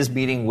Harris is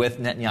meeting with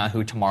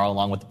Netanyahu tomorrow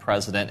along with the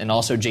president, and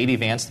also J.D.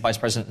 Vance, the vice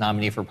president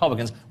nominee for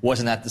Republicans,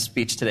 wasn't at the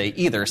speech today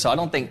either. So I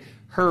don't think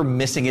her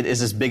missing it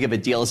is as big of a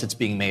deal as it's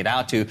being made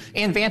out to.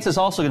 And Vance is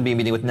also going to be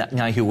meeting with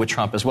Netanyahu with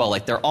Trump as well.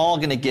 Like, they're all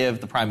going to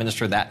give the prime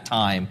minister that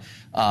time.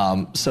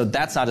 So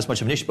that's not as much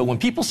of an issue. But when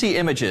people see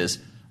images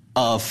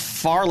of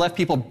far left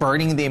people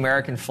burning the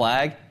American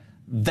flag,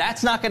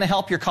 that's not going to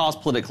help your cause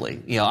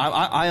politically.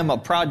 I am a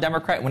proud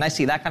Democrat. When I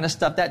see that kind of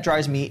stuff, that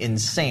drives me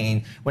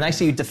insane. When I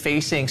see you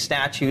defacing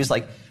statues,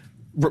 like,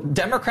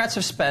 Democrats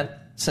have spent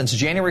since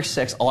January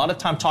 6th a lot of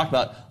time talking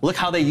about, look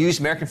how they used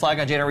American flag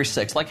on January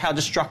 6th, like how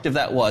destructive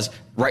that was,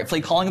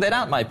 rightfully calling that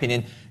out, in my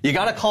opinion. You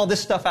got to call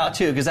this stuff out,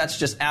 too, because that's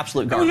just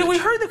absolute garbage. We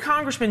heard the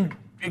congressman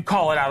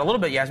call it out a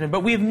little bit, Yasmin,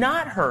 but we have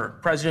not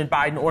heard President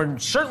Biden, or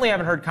certainly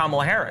haven't heard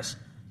Kamala Harris,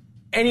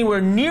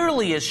 anywhere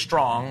nearly as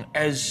strong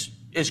as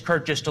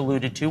Kurt just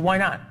alluded to. Why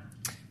not?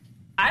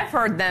 I've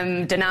heard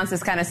them denounce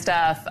this kind of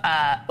stuff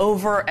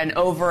over and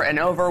over and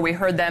over. We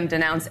heard them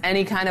denounce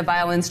any kind of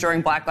violence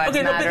during Black Lives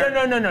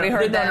Matter. No. We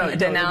heard them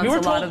denounce a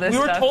lot of this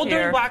stuff. We were told here.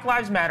 during Black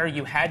Lives Matter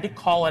you had to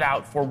call it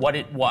out for what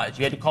it was.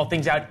 You had to call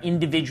things out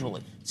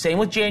individually. Same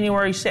with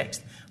January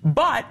 6th.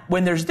 But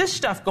when there's this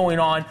stuff going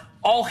on,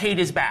 all hate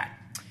is bad.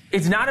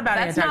 It's not about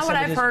anti-Semitism. That's not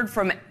what I've heard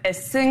from a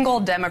single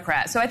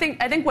Democrat. So I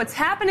think what's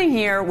happening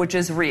here, which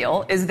is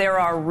real, is there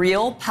are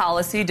real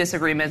policy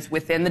disagreements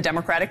within the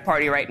Democratic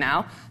Party right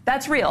now.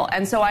 That's real.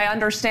 And so I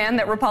understand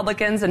that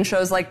Republicans and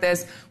shows like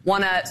this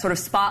want to sort of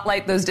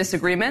spotlight those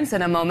disagreements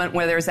in a moment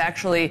where there's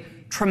actually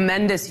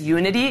tremendous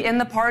unity in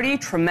the party,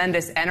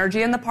 tremendous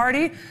energy in the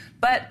party.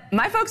 But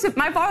my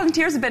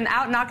volunteers have been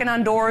out knocking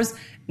on doors.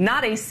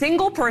 Not a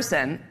single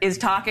person is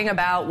talking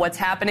about what's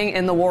happening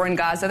in the war in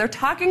Gaza. They're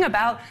talking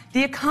about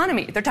the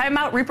economy. They're talking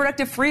about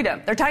reproductive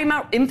freedom. They're talking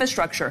about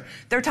infrastructure.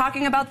 They're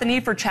talking about the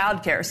need for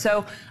childcare.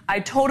 So I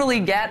totally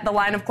get the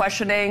line of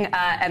questioning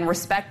and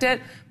respect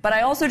it. But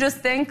I also just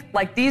think,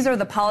 like, these are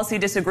the policy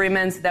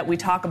disagreements that we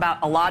talk about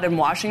a lot in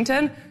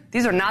Washington.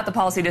 These are not the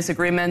policy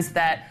disagreements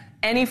that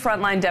any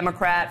frontline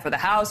Democrat for the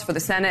House, for the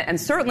Senate, and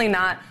certainly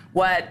not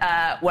what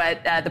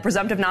the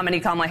presumptive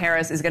nominee Kamala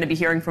Harris is going to be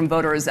hearing from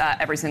voters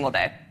every single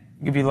day.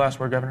 I'll give you the last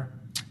word, Governor.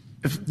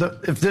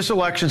 If this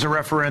election's a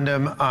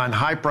referendum on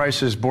high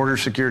prices, border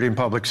security, and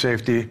public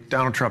safety,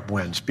 Donald Trump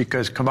wins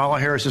because Kamala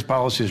Harris's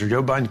policies are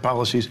Joe Biden's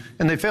policies,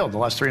 and they failed the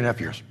last 3.5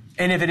 years.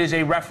 And if it is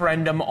a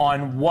referendum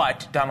on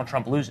what, Donald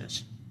Trump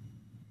loses?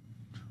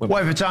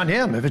 Well, if it's on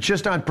him, if it's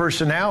just on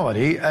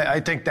personality,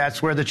 I think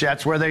that's where they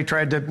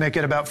tried to make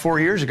it about 4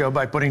 years ago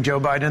by putting Joe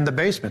Biden in the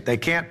basement. They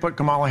can't put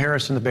Kamala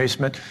Harris in the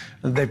basement.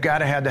 They've got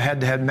to have the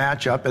head-to-head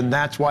matchup, and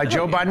that's why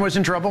Joe Biden was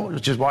in trouble,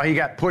 which is why he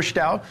got pushed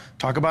out.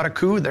 Talk about a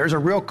coup. There's a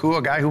real coup,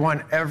 a guy who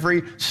won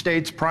every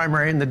state's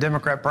primary in the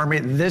Democrat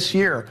primary this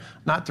year,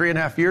 not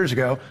 3.5 years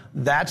ago.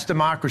 That's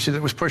democracy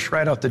that was pushed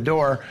right out the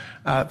door.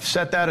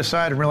 Set that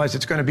aside and realize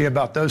it's going to be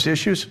about those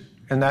issues.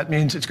 And that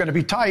means it's going to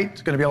be tight.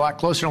 It's going to be a lot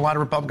closer than a lot of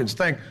Republicans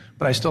think.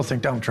 But I still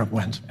think Donald Trump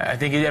wins. I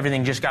think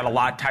everything just got a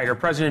lot tighter.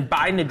 President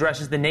Biden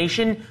addresses the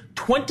nation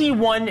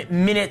 21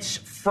 minutes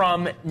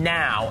from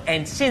now.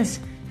 And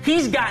since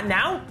he's gotten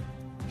out,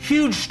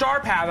 huge star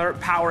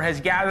power has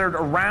gathered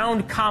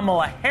around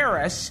Kamala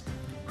Harris.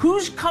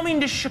 Who's coming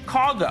to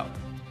Chicago?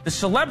 The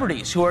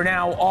celebrities who are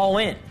now all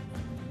in.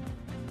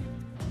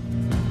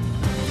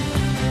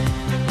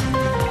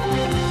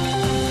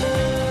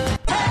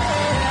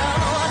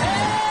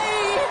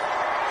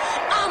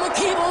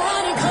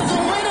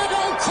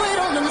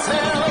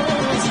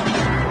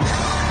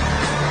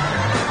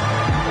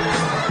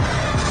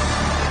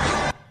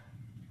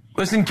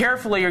 Listen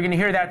carefully, you're going to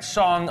hear that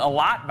song a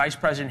lot. Vice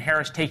President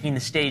Harris taking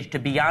the stage to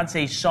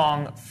Beyonce's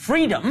song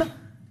Freedom.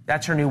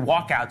 That's her new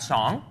walkout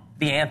song,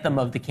 the anthem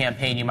of the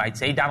campaign, you might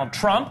say. Donald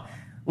Trump,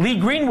 Lee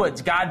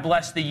Greenwood's God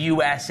Bless the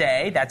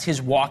USA. That's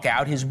his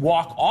walkout. His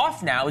walk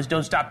off now is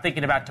Don't Stop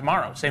Thinking About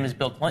Tomorrow, same as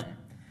Bill Clinton.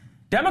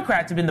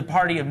 Democrats have been the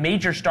party of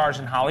major stars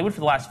in Hollywood for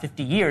the last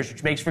 50 years,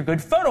 which makes for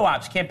good photo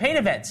ops, campaign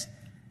events.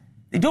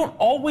 They don't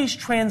always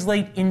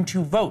translate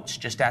into votes.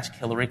 Just ask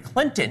Hillary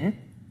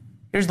Clinton.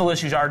 Here's the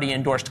list who's already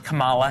endorsed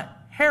Kamala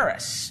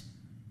Harris.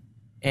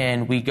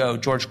 And we go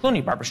George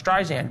Clooney, Barbara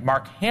Streisand,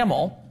 Mark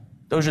Hamill.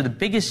 Those are the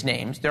biggest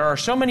names. There are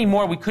so many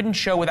more we couldn't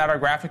show without our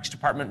graphics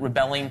department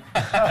rebelling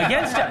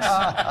against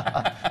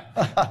us.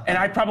 And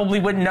I probably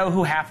wouldn't know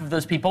who half of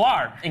those people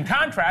are. In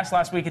contrast,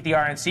 last week at the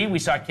RNC, we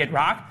saw Kid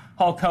Rock,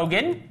 Hulk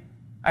Hogan.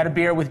 I had a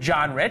beer with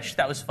John Rich.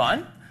 That was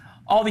fun.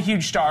 All the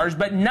huge stars,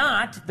 but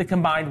not the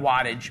combined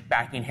wattage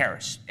backing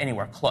Harris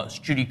anywhere close.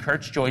 Judy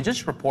Kurtz joins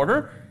us,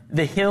 reporter,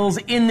 The Hill's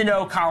In the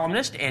Know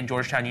columnist, and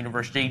Georgetown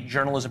University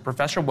journalism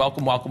professor.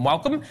 Welcome, welcome,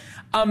 welcome.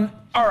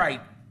 All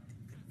right.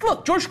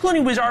 Look, George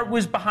Clooney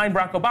was behind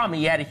Barack Obama.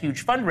 He had a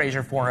huge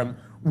fundraiser for him.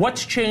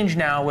 What's changed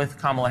now with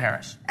Kamala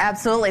Harris?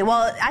 Absolutely.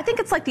 Well, I think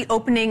it's like the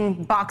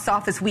opening box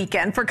office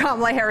weekend for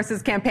Kamala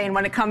Harris's campaign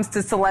when it comes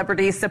to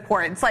celebrity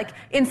support. It's like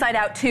Inside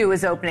Out 2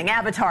 is opening,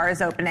 Avatar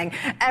is opening.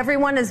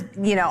 Everyone is,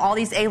 all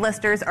these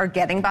A-listers are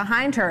getting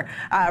behind her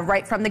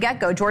right from the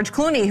get-go. George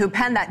Clooney, who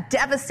penned that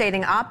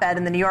devastating op-ed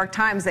in the New York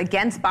Times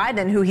against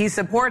Biden, who he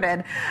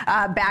supported,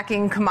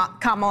 backing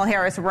Kamala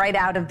Harris right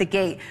out of the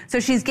gate.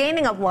 So she's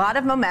gaining a lot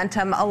of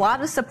momentum, a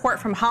lot of support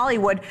from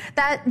Hollywood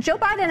that Joe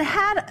Biden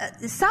had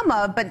some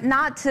of, but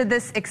not to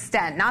this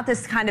extent, not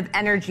this kind of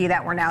energy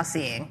that we're now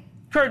seeing.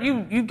 Kurt,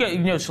 you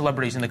know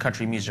celebrities in the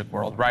country music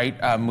world, right?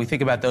 We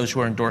think about those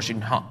who are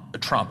endorsing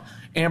Trump.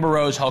 Amber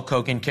Rose, Hulk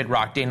Hogan, Kid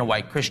Rock, Dana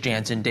White, Chris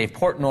Jansen, Dave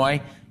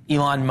Portnoy,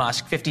 Elon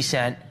Musk, 50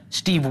 Cent,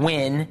 Steve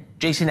Wynn,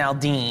 Jason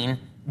Aldean,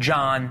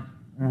 John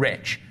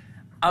Rich.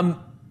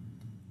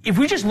 If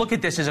we just look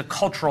at this as a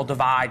cultural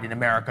divide in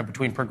America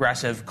between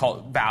progressive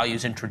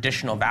values and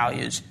traditional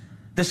values,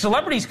 the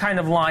celebrities kind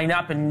of line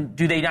up, and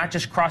do they not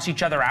just cross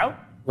each other out?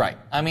 Right.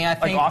 I mean, I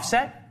think... Like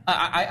Offset?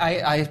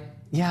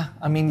 Yeah.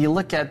 I mean, you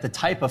look at the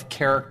type of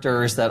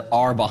characters that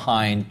are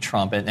behind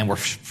Trump, and were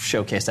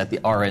showcased at the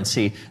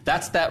RNC.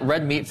 That's that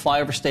red meat,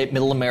 flyover state,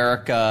 middle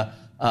America,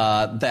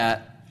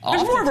 that...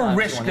 There's more of a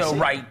risk, though,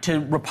 right, to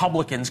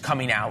Republicans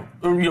coming out,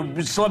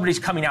 or celebrities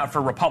coming out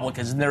for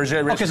Republicans, and there's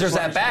a risk. Because there's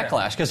that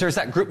backlash, because there's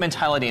that group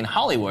mentality in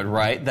Hollywood,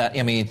 right? That,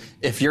 I mean,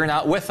 if you're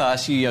not with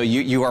us,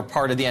 you are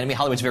part of the enemy.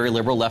 Hollywood's very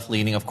liberal,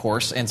 left-leaning, of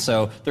course, and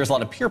so there's a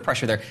lot of peer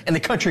pressure there. In the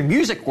country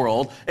music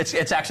world, it's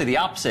actually the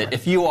opposite.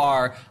 If you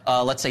are,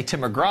 let's say, Tim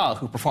McGraw,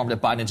 who performed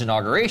at Biden's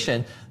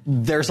inauguration,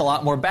 there's a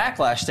lot more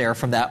backlash there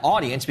from that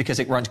audience because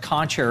it runs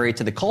contrary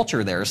to the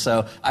culture there.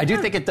 So I do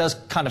think it does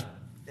kind of.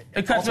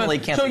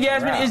 So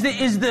Yasmin,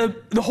 is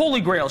the Holy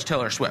Grail is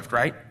Taylor Swift,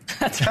 right?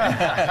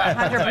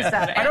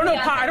 100%. I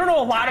don't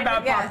know a lot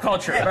about pop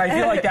culture, but I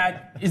feel like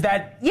is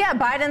that. Yeah,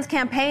 Biden's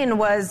campaign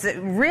was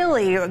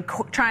really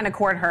trying to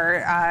court her,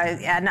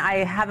 and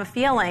I have a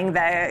feeling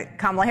that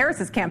Kamala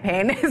Harris's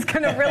campaign is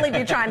going to really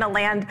be trying to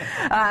land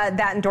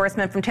that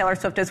endorsement from Taylor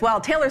Swift as well.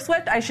 Taylor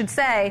Swift, I should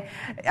say,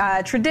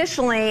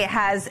 traditionally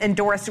has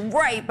endorsed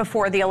right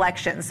before the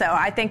election. So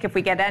I think if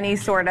we get any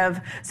sort of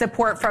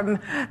support from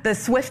the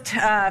Swift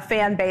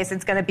fan base,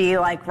 it's going to be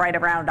like right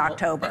around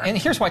October. And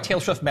here's why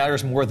Taylor Swift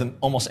matters more than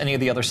almost any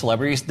of the other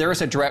celebrities. There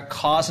is a direct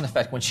cause and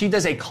effect. When she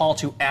does a call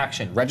to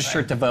action,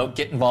 register to vote,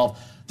 get involved,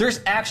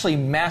 there's actually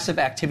massive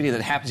activity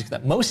that happens.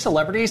 That most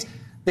celebrities,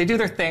 They do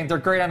their thing. They're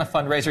great on a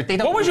fundraiser. They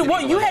don't. What was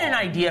you had an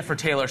idea for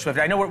Taylor Swift?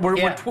 I know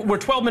we're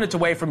 12 minutes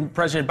away from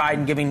President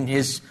Biden giving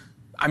his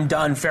 "I'm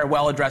done"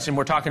 farewell address, and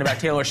we're talking about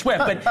Taylor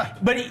Swift.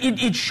 But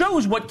it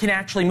shows what can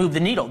actually move the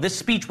needle. This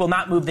speech will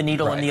not move the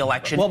needle in the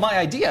election. Well, my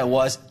idea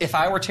was, if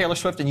I were Taylor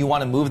Swift and you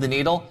want to move the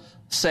needle,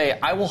 say,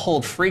 I will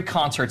hold free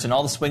concerts in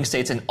all the swing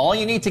states, and all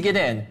you need to get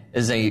in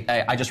is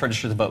I just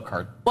registered the vote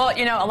card. Well,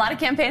 a lot of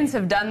campaigns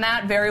have done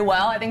that very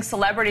well. I think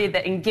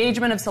the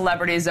engagement of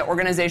celebrities at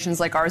organizations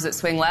like ours at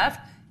Swing Left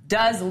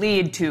does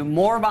lead to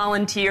more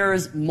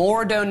volunteers,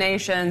 more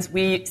donations.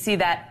 We see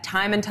that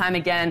time and time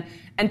again.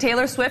 And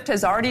Taylor Swift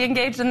has already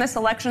engaged in this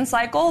election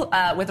cycle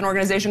with an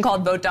organization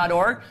called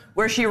Vote.org,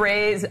 where she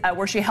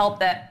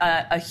helped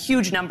a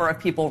huge number of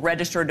people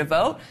register to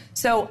vote.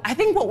 So I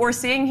think what we're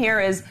seeing here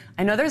is,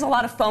 I know there's a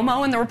lot of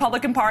FOMO in the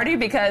Republican Party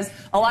because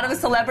a lot of the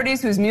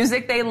celebrities whose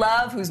music they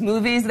love, whose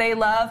movies they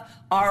love,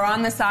 are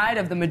on the side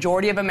of the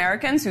majority of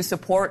Americans who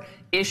support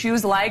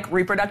issues like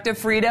reproductive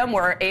freedom,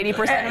 where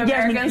 80% of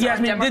Americans are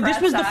on Democrats'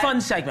 this was the side.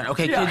 fun segment,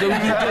 okay? Yeah.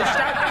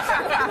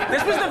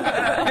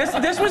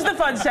 This was the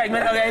fun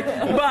segment, okay?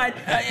 But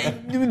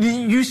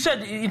you said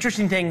an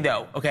interesting thing,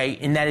 though, okay?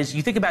 And that is,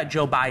 you think about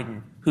Joe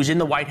Biden, who's in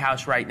the White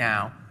House right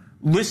now,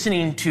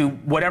 listening to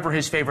whatever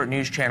his favorite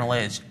news channel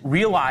is,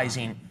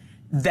 realizing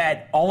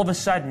that all of a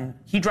sudden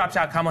he drops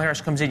out, Kamala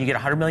Harris comes in, you get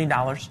 $100 million.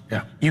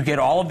 Yeah. You get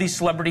all of these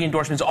celebrity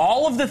endorsements,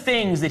 all of the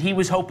things that he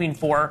was hoping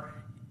for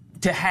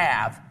to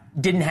have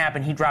didn't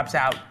happen. He drops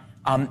out,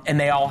 and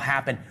they all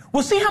happen.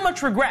 We'll see how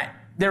much regret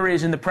there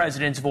is in the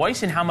president's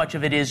voice and how much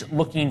of it is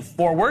looking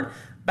forward.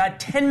 About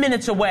 10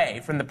 minutes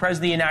away from the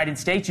President of the United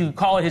States, you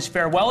call it his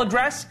farewell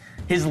address,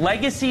 his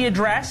legacy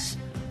address.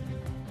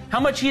 How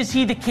much is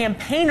he the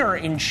campaigner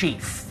in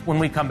chief when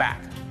we come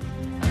back?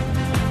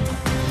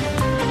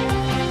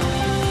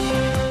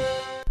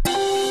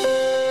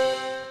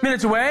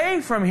 Minutes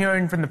away from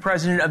hearing from the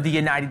President of the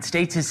United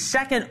States, his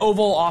second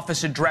Oval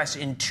Office address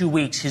in 2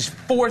 weeks, his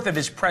fourth of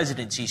his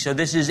presidency. So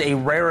this is a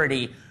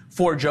rarity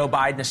for Joe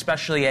Biden,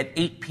 especially at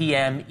 8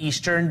 p.m.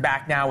 Eastern.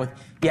 Back now with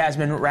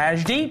Yasmin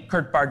Rajdi,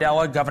 Kurt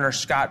Bardella, Governor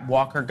Scott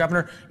Walker.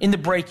 Governor, in the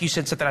break, you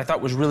said something I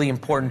thought was really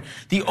important.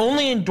 The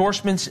only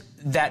endorsements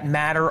that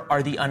matter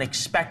are the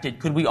unexpected.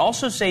 Could we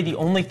also say the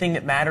only thing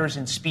that matters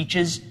in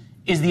speeches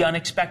is the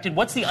unexpected?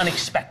 What's the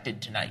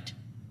unexpected tonight?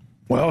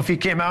 Well, if he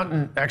came out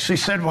and actually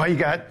said why he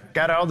got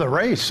out of the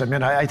race. I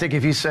mean, I think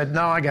if he said,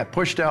 no, I got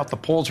pushed out, the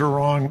polls were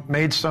wrong,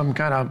 made some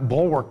kind of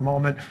bulwark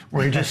moment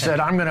where he just said,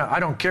 I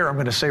don't care, I'm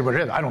going to say what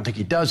it is. I don't think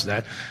he does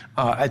that.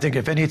 I think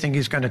if anything,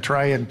 he's going to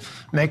try and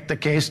make the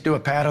case, do a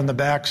pat on the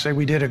back, say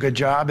we did a good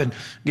job, and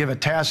give a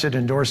tacit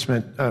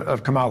endorsement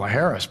of Kamala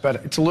Harris. But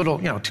it's a little,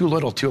 too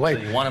little, too late.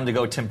 So you want him to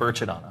go Tim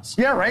Burchett on us.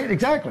 Yeah, right,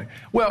 exactly.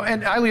 Well,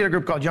 and I lead a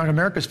group called Young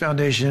America's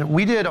Foundation.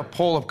 We did a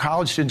poll of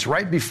college students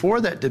right before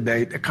that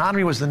debate.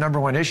 Economy was the number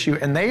one issue,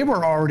 and they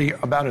were already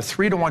about a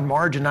 3-to-1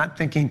 margin, not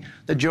thinking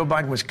that Joe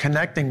Biden was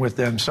connecting with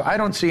them. So I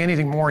don't see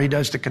anything more he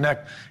does to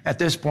connect at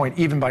this point,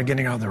 even by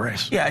getting out of the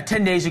race. Yeah,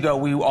 10 days ago,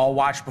 we all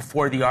watched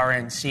before the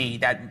RNC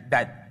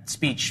that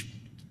speech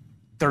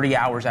 30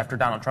 hours after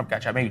Donald Trump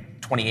got shot, maybe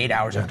 28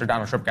 hours after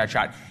Donald Trump got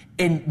shot.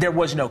 And there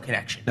was no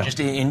connection, just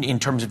in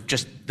terms of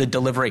just the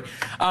delivery.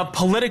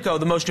 Politico,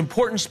 the most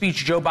important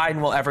speech Joe Biden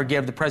will ever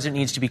give. The president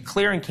needs to be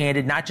clear and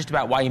candid, not just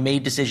about why he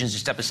made decisions to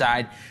step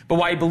aside, but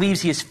why he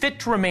believes he is fit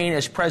to remain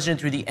as president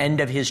through the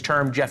end of his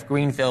term. Jeff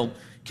Greenfield,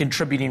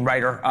 contributing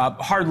writer,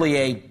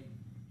 hardly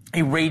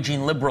a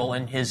raging liberal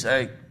in his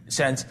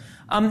sense.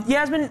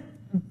 Yasmin,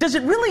 does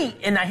it really,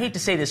 and I hate to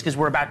say this because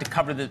we're about to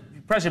cover the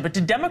president, but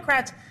to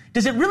Democrats,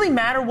 does it really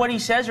matter what he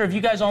says, or have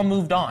you guys all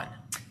moved on?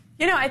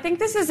 I think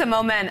this is a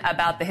moment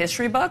about the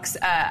history books.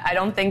 I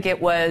don't think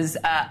it was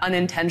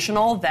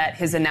unintentional that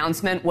his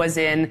announcement was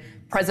in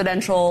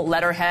presidential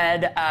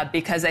letterhead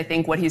because I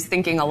think what he's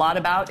thinking a lot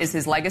about is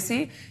his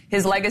legacy.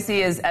 His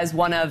legacy is as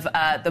one of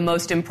the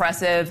most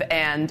impressive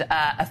and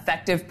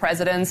effective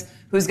presidents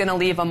who's going to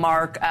leave a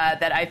mark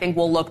that I think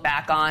we'll look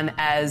back on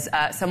as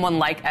someone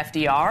like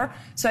FDR.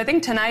 So I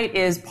think tonight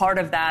is part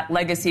of that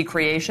legacy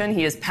creation.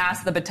 He has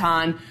passed the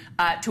baton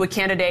to a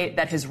candidate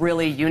that has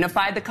really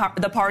unified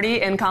the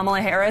party in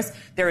Kamala Harris.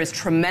 There is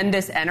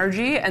tremendous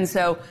energy. And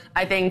so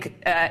I think,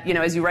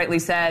 as you rightly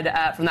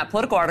said from that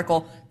Politico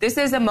article, this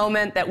is a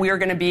moment that we are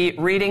going to be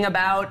reading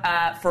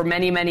about for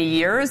many, many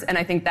years. And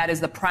I think that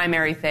is the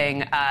primary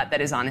thing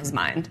that is on his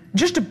mind.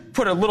 Just to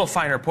put a little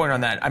finer point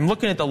on that, I'm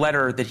looking at the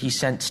letter that he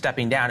sent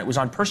stepping down. It was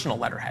on personal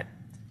letterhead.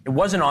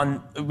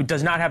 It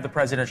does not have the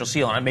presidential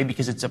seal on it, maybe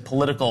because it's a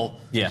political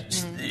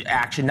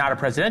action, not a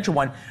presidential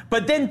one.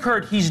 But then,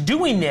 Kurt, he's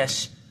doing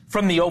this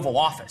from the Oval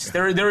Office.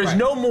 There is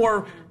no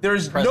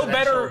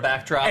better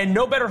backdrop and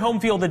no better home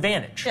field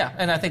advantage. Yeah,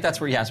 and I think that's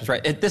where Yasmin's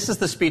right. This is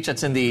the speech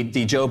that's in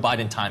the Joe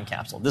Biden time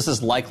capsule. This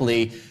is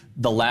likely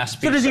the last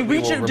speech.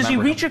 So does he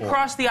reach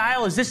across the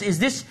aisle?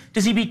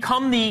 Does he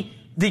become the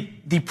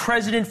the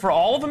president for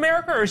all of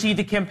America, or is he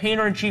the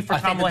campaigner-in-chief for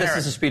Kamala Harris?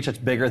 This is a speech that's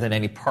bigger than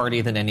any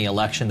party, than any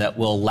election, that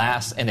will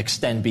last and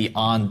extend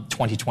beyond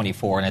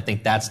 2024. And I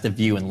think that's the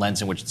view and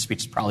lens in which the speech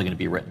is probably going to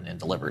be written and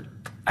delivered.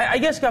 I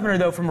guess, Governor,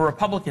 though, from a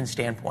Republican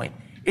standpoint,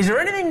 is there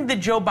anything that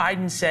Joe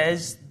Biden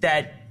says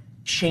that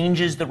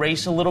changes the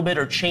race a little bit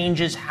or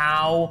changes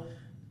how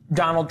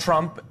Donald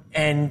Trump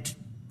and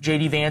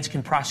J.D. Vance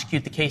can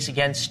prosecute the case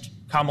against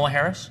Kamala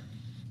Harris?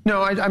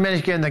 No, I mean,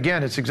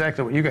 again, it's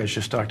exactly what you guys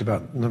just talked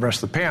about in the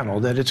rest of the panel,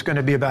 that it's going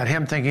to be about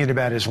him thinking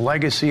about his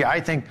legacy. I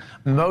think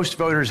most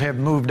voters have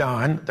moved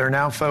on. They're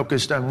now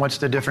focused on what's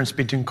the difference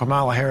between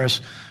Kamala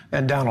Harris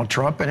and Donald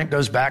Trump, and it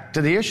goes back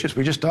to the issues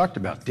we just talked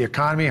about, the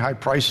economy, high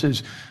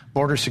prices,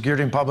 border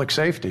security, and public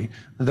safety.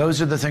 Those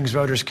are the things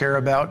voters care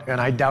about, and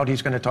I doubt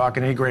he's going to talk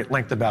in any great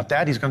length about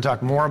that. He's going to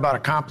talk more about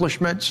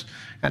accomplishments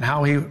and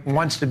how he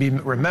wants to be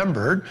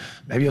remembered.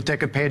 Maybe he'll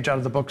take a page out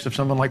of the books of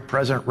someone like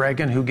President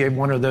Reagan, who gave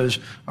one of those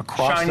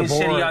across the board.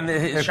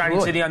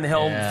 Shining City on the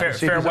Hill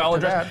farewell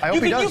address. I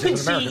hope he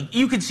does.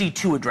 You could see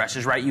two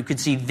addresses, right? You could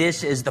see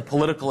this as the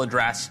political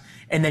address,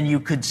 and then you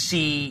could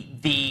see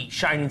the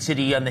Shining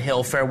City on the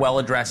Hill farewell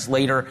address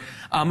later.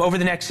 Over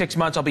the next 6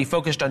 months, I'll be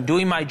focused on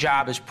doing my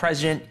job as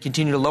president,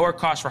 continue to lower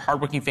costs for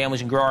hardworking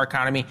families and grow our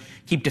economy,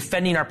 keep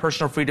defending our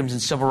personal freedoms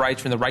and civil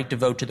rights from the right to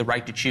vote to the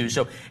right to choose.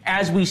 So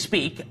as we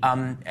speak,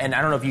 and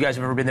I don't know if you guys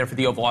have ever been there for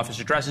the Oval Office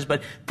addresses,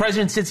 but the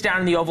president sits down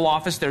in the Oval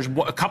Office. There's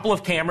a couple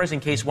of cameras in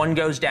case one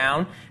goes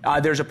down.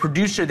 There's a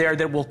producer there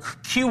that will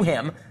cue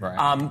him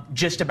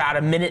just about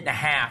a minute and a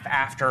half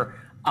after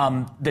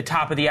the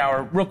top of the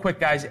hour. Real quick,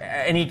 guys,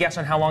 any guess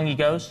on how long he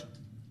goes?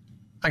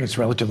 I think it's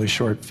relatively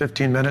short,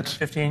 15 minutes.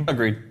 15?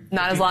 Agreed.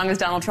 Not as long as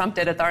Donald Trump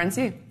did at the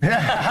RNC.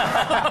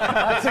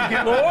 That's a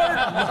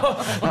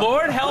good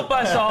Lord help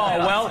us all.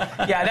 Well,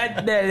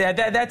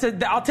 yeah, that's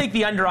I'll take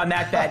the under on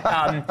that bet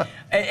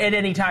at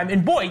any time.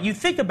 And boy, you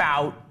think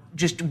about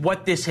just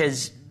what this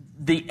has,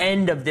 the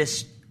end of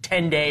this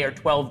 10-day or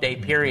 12-day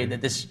period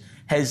that this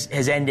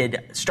has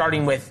ended,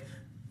 starting with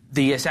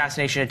the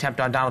assassination attempt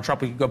on Donald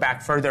Trump. We could go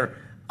back further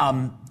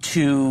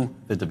to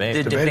the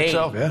debate. The debate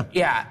itself,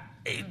 yeah.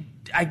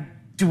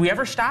 Do we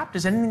ever stop?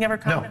 Does anything ever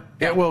come? No.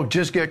 It will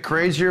just get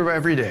crazier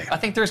every day. I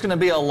think there's going to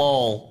be a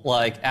lull,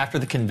 like after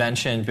the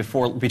convention,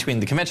 between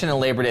the convention and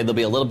Labor Day, there'll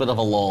be a little bit of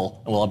a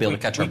lull, and we'll all be able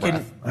to catch our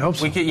breath. I hope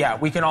so.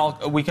 We can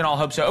all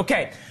hope so.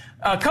 Okay,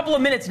 a couple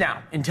of minutes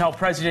now until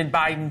President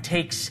Biden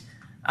takes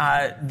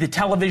the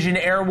television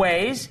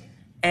airways,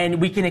 and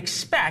we can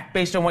expect,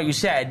 based on what you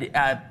said,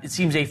 it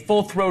seems a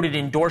full-throated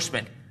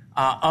endorsement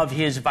of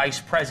his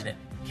vice president.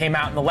 Came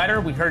out in the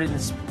letter, we heard it,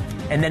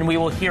 and then we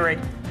will hear it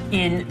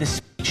in the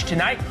speech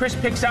tonight. Chris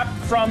picks up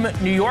from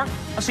New York.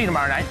 I'll see you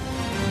tomorrow night.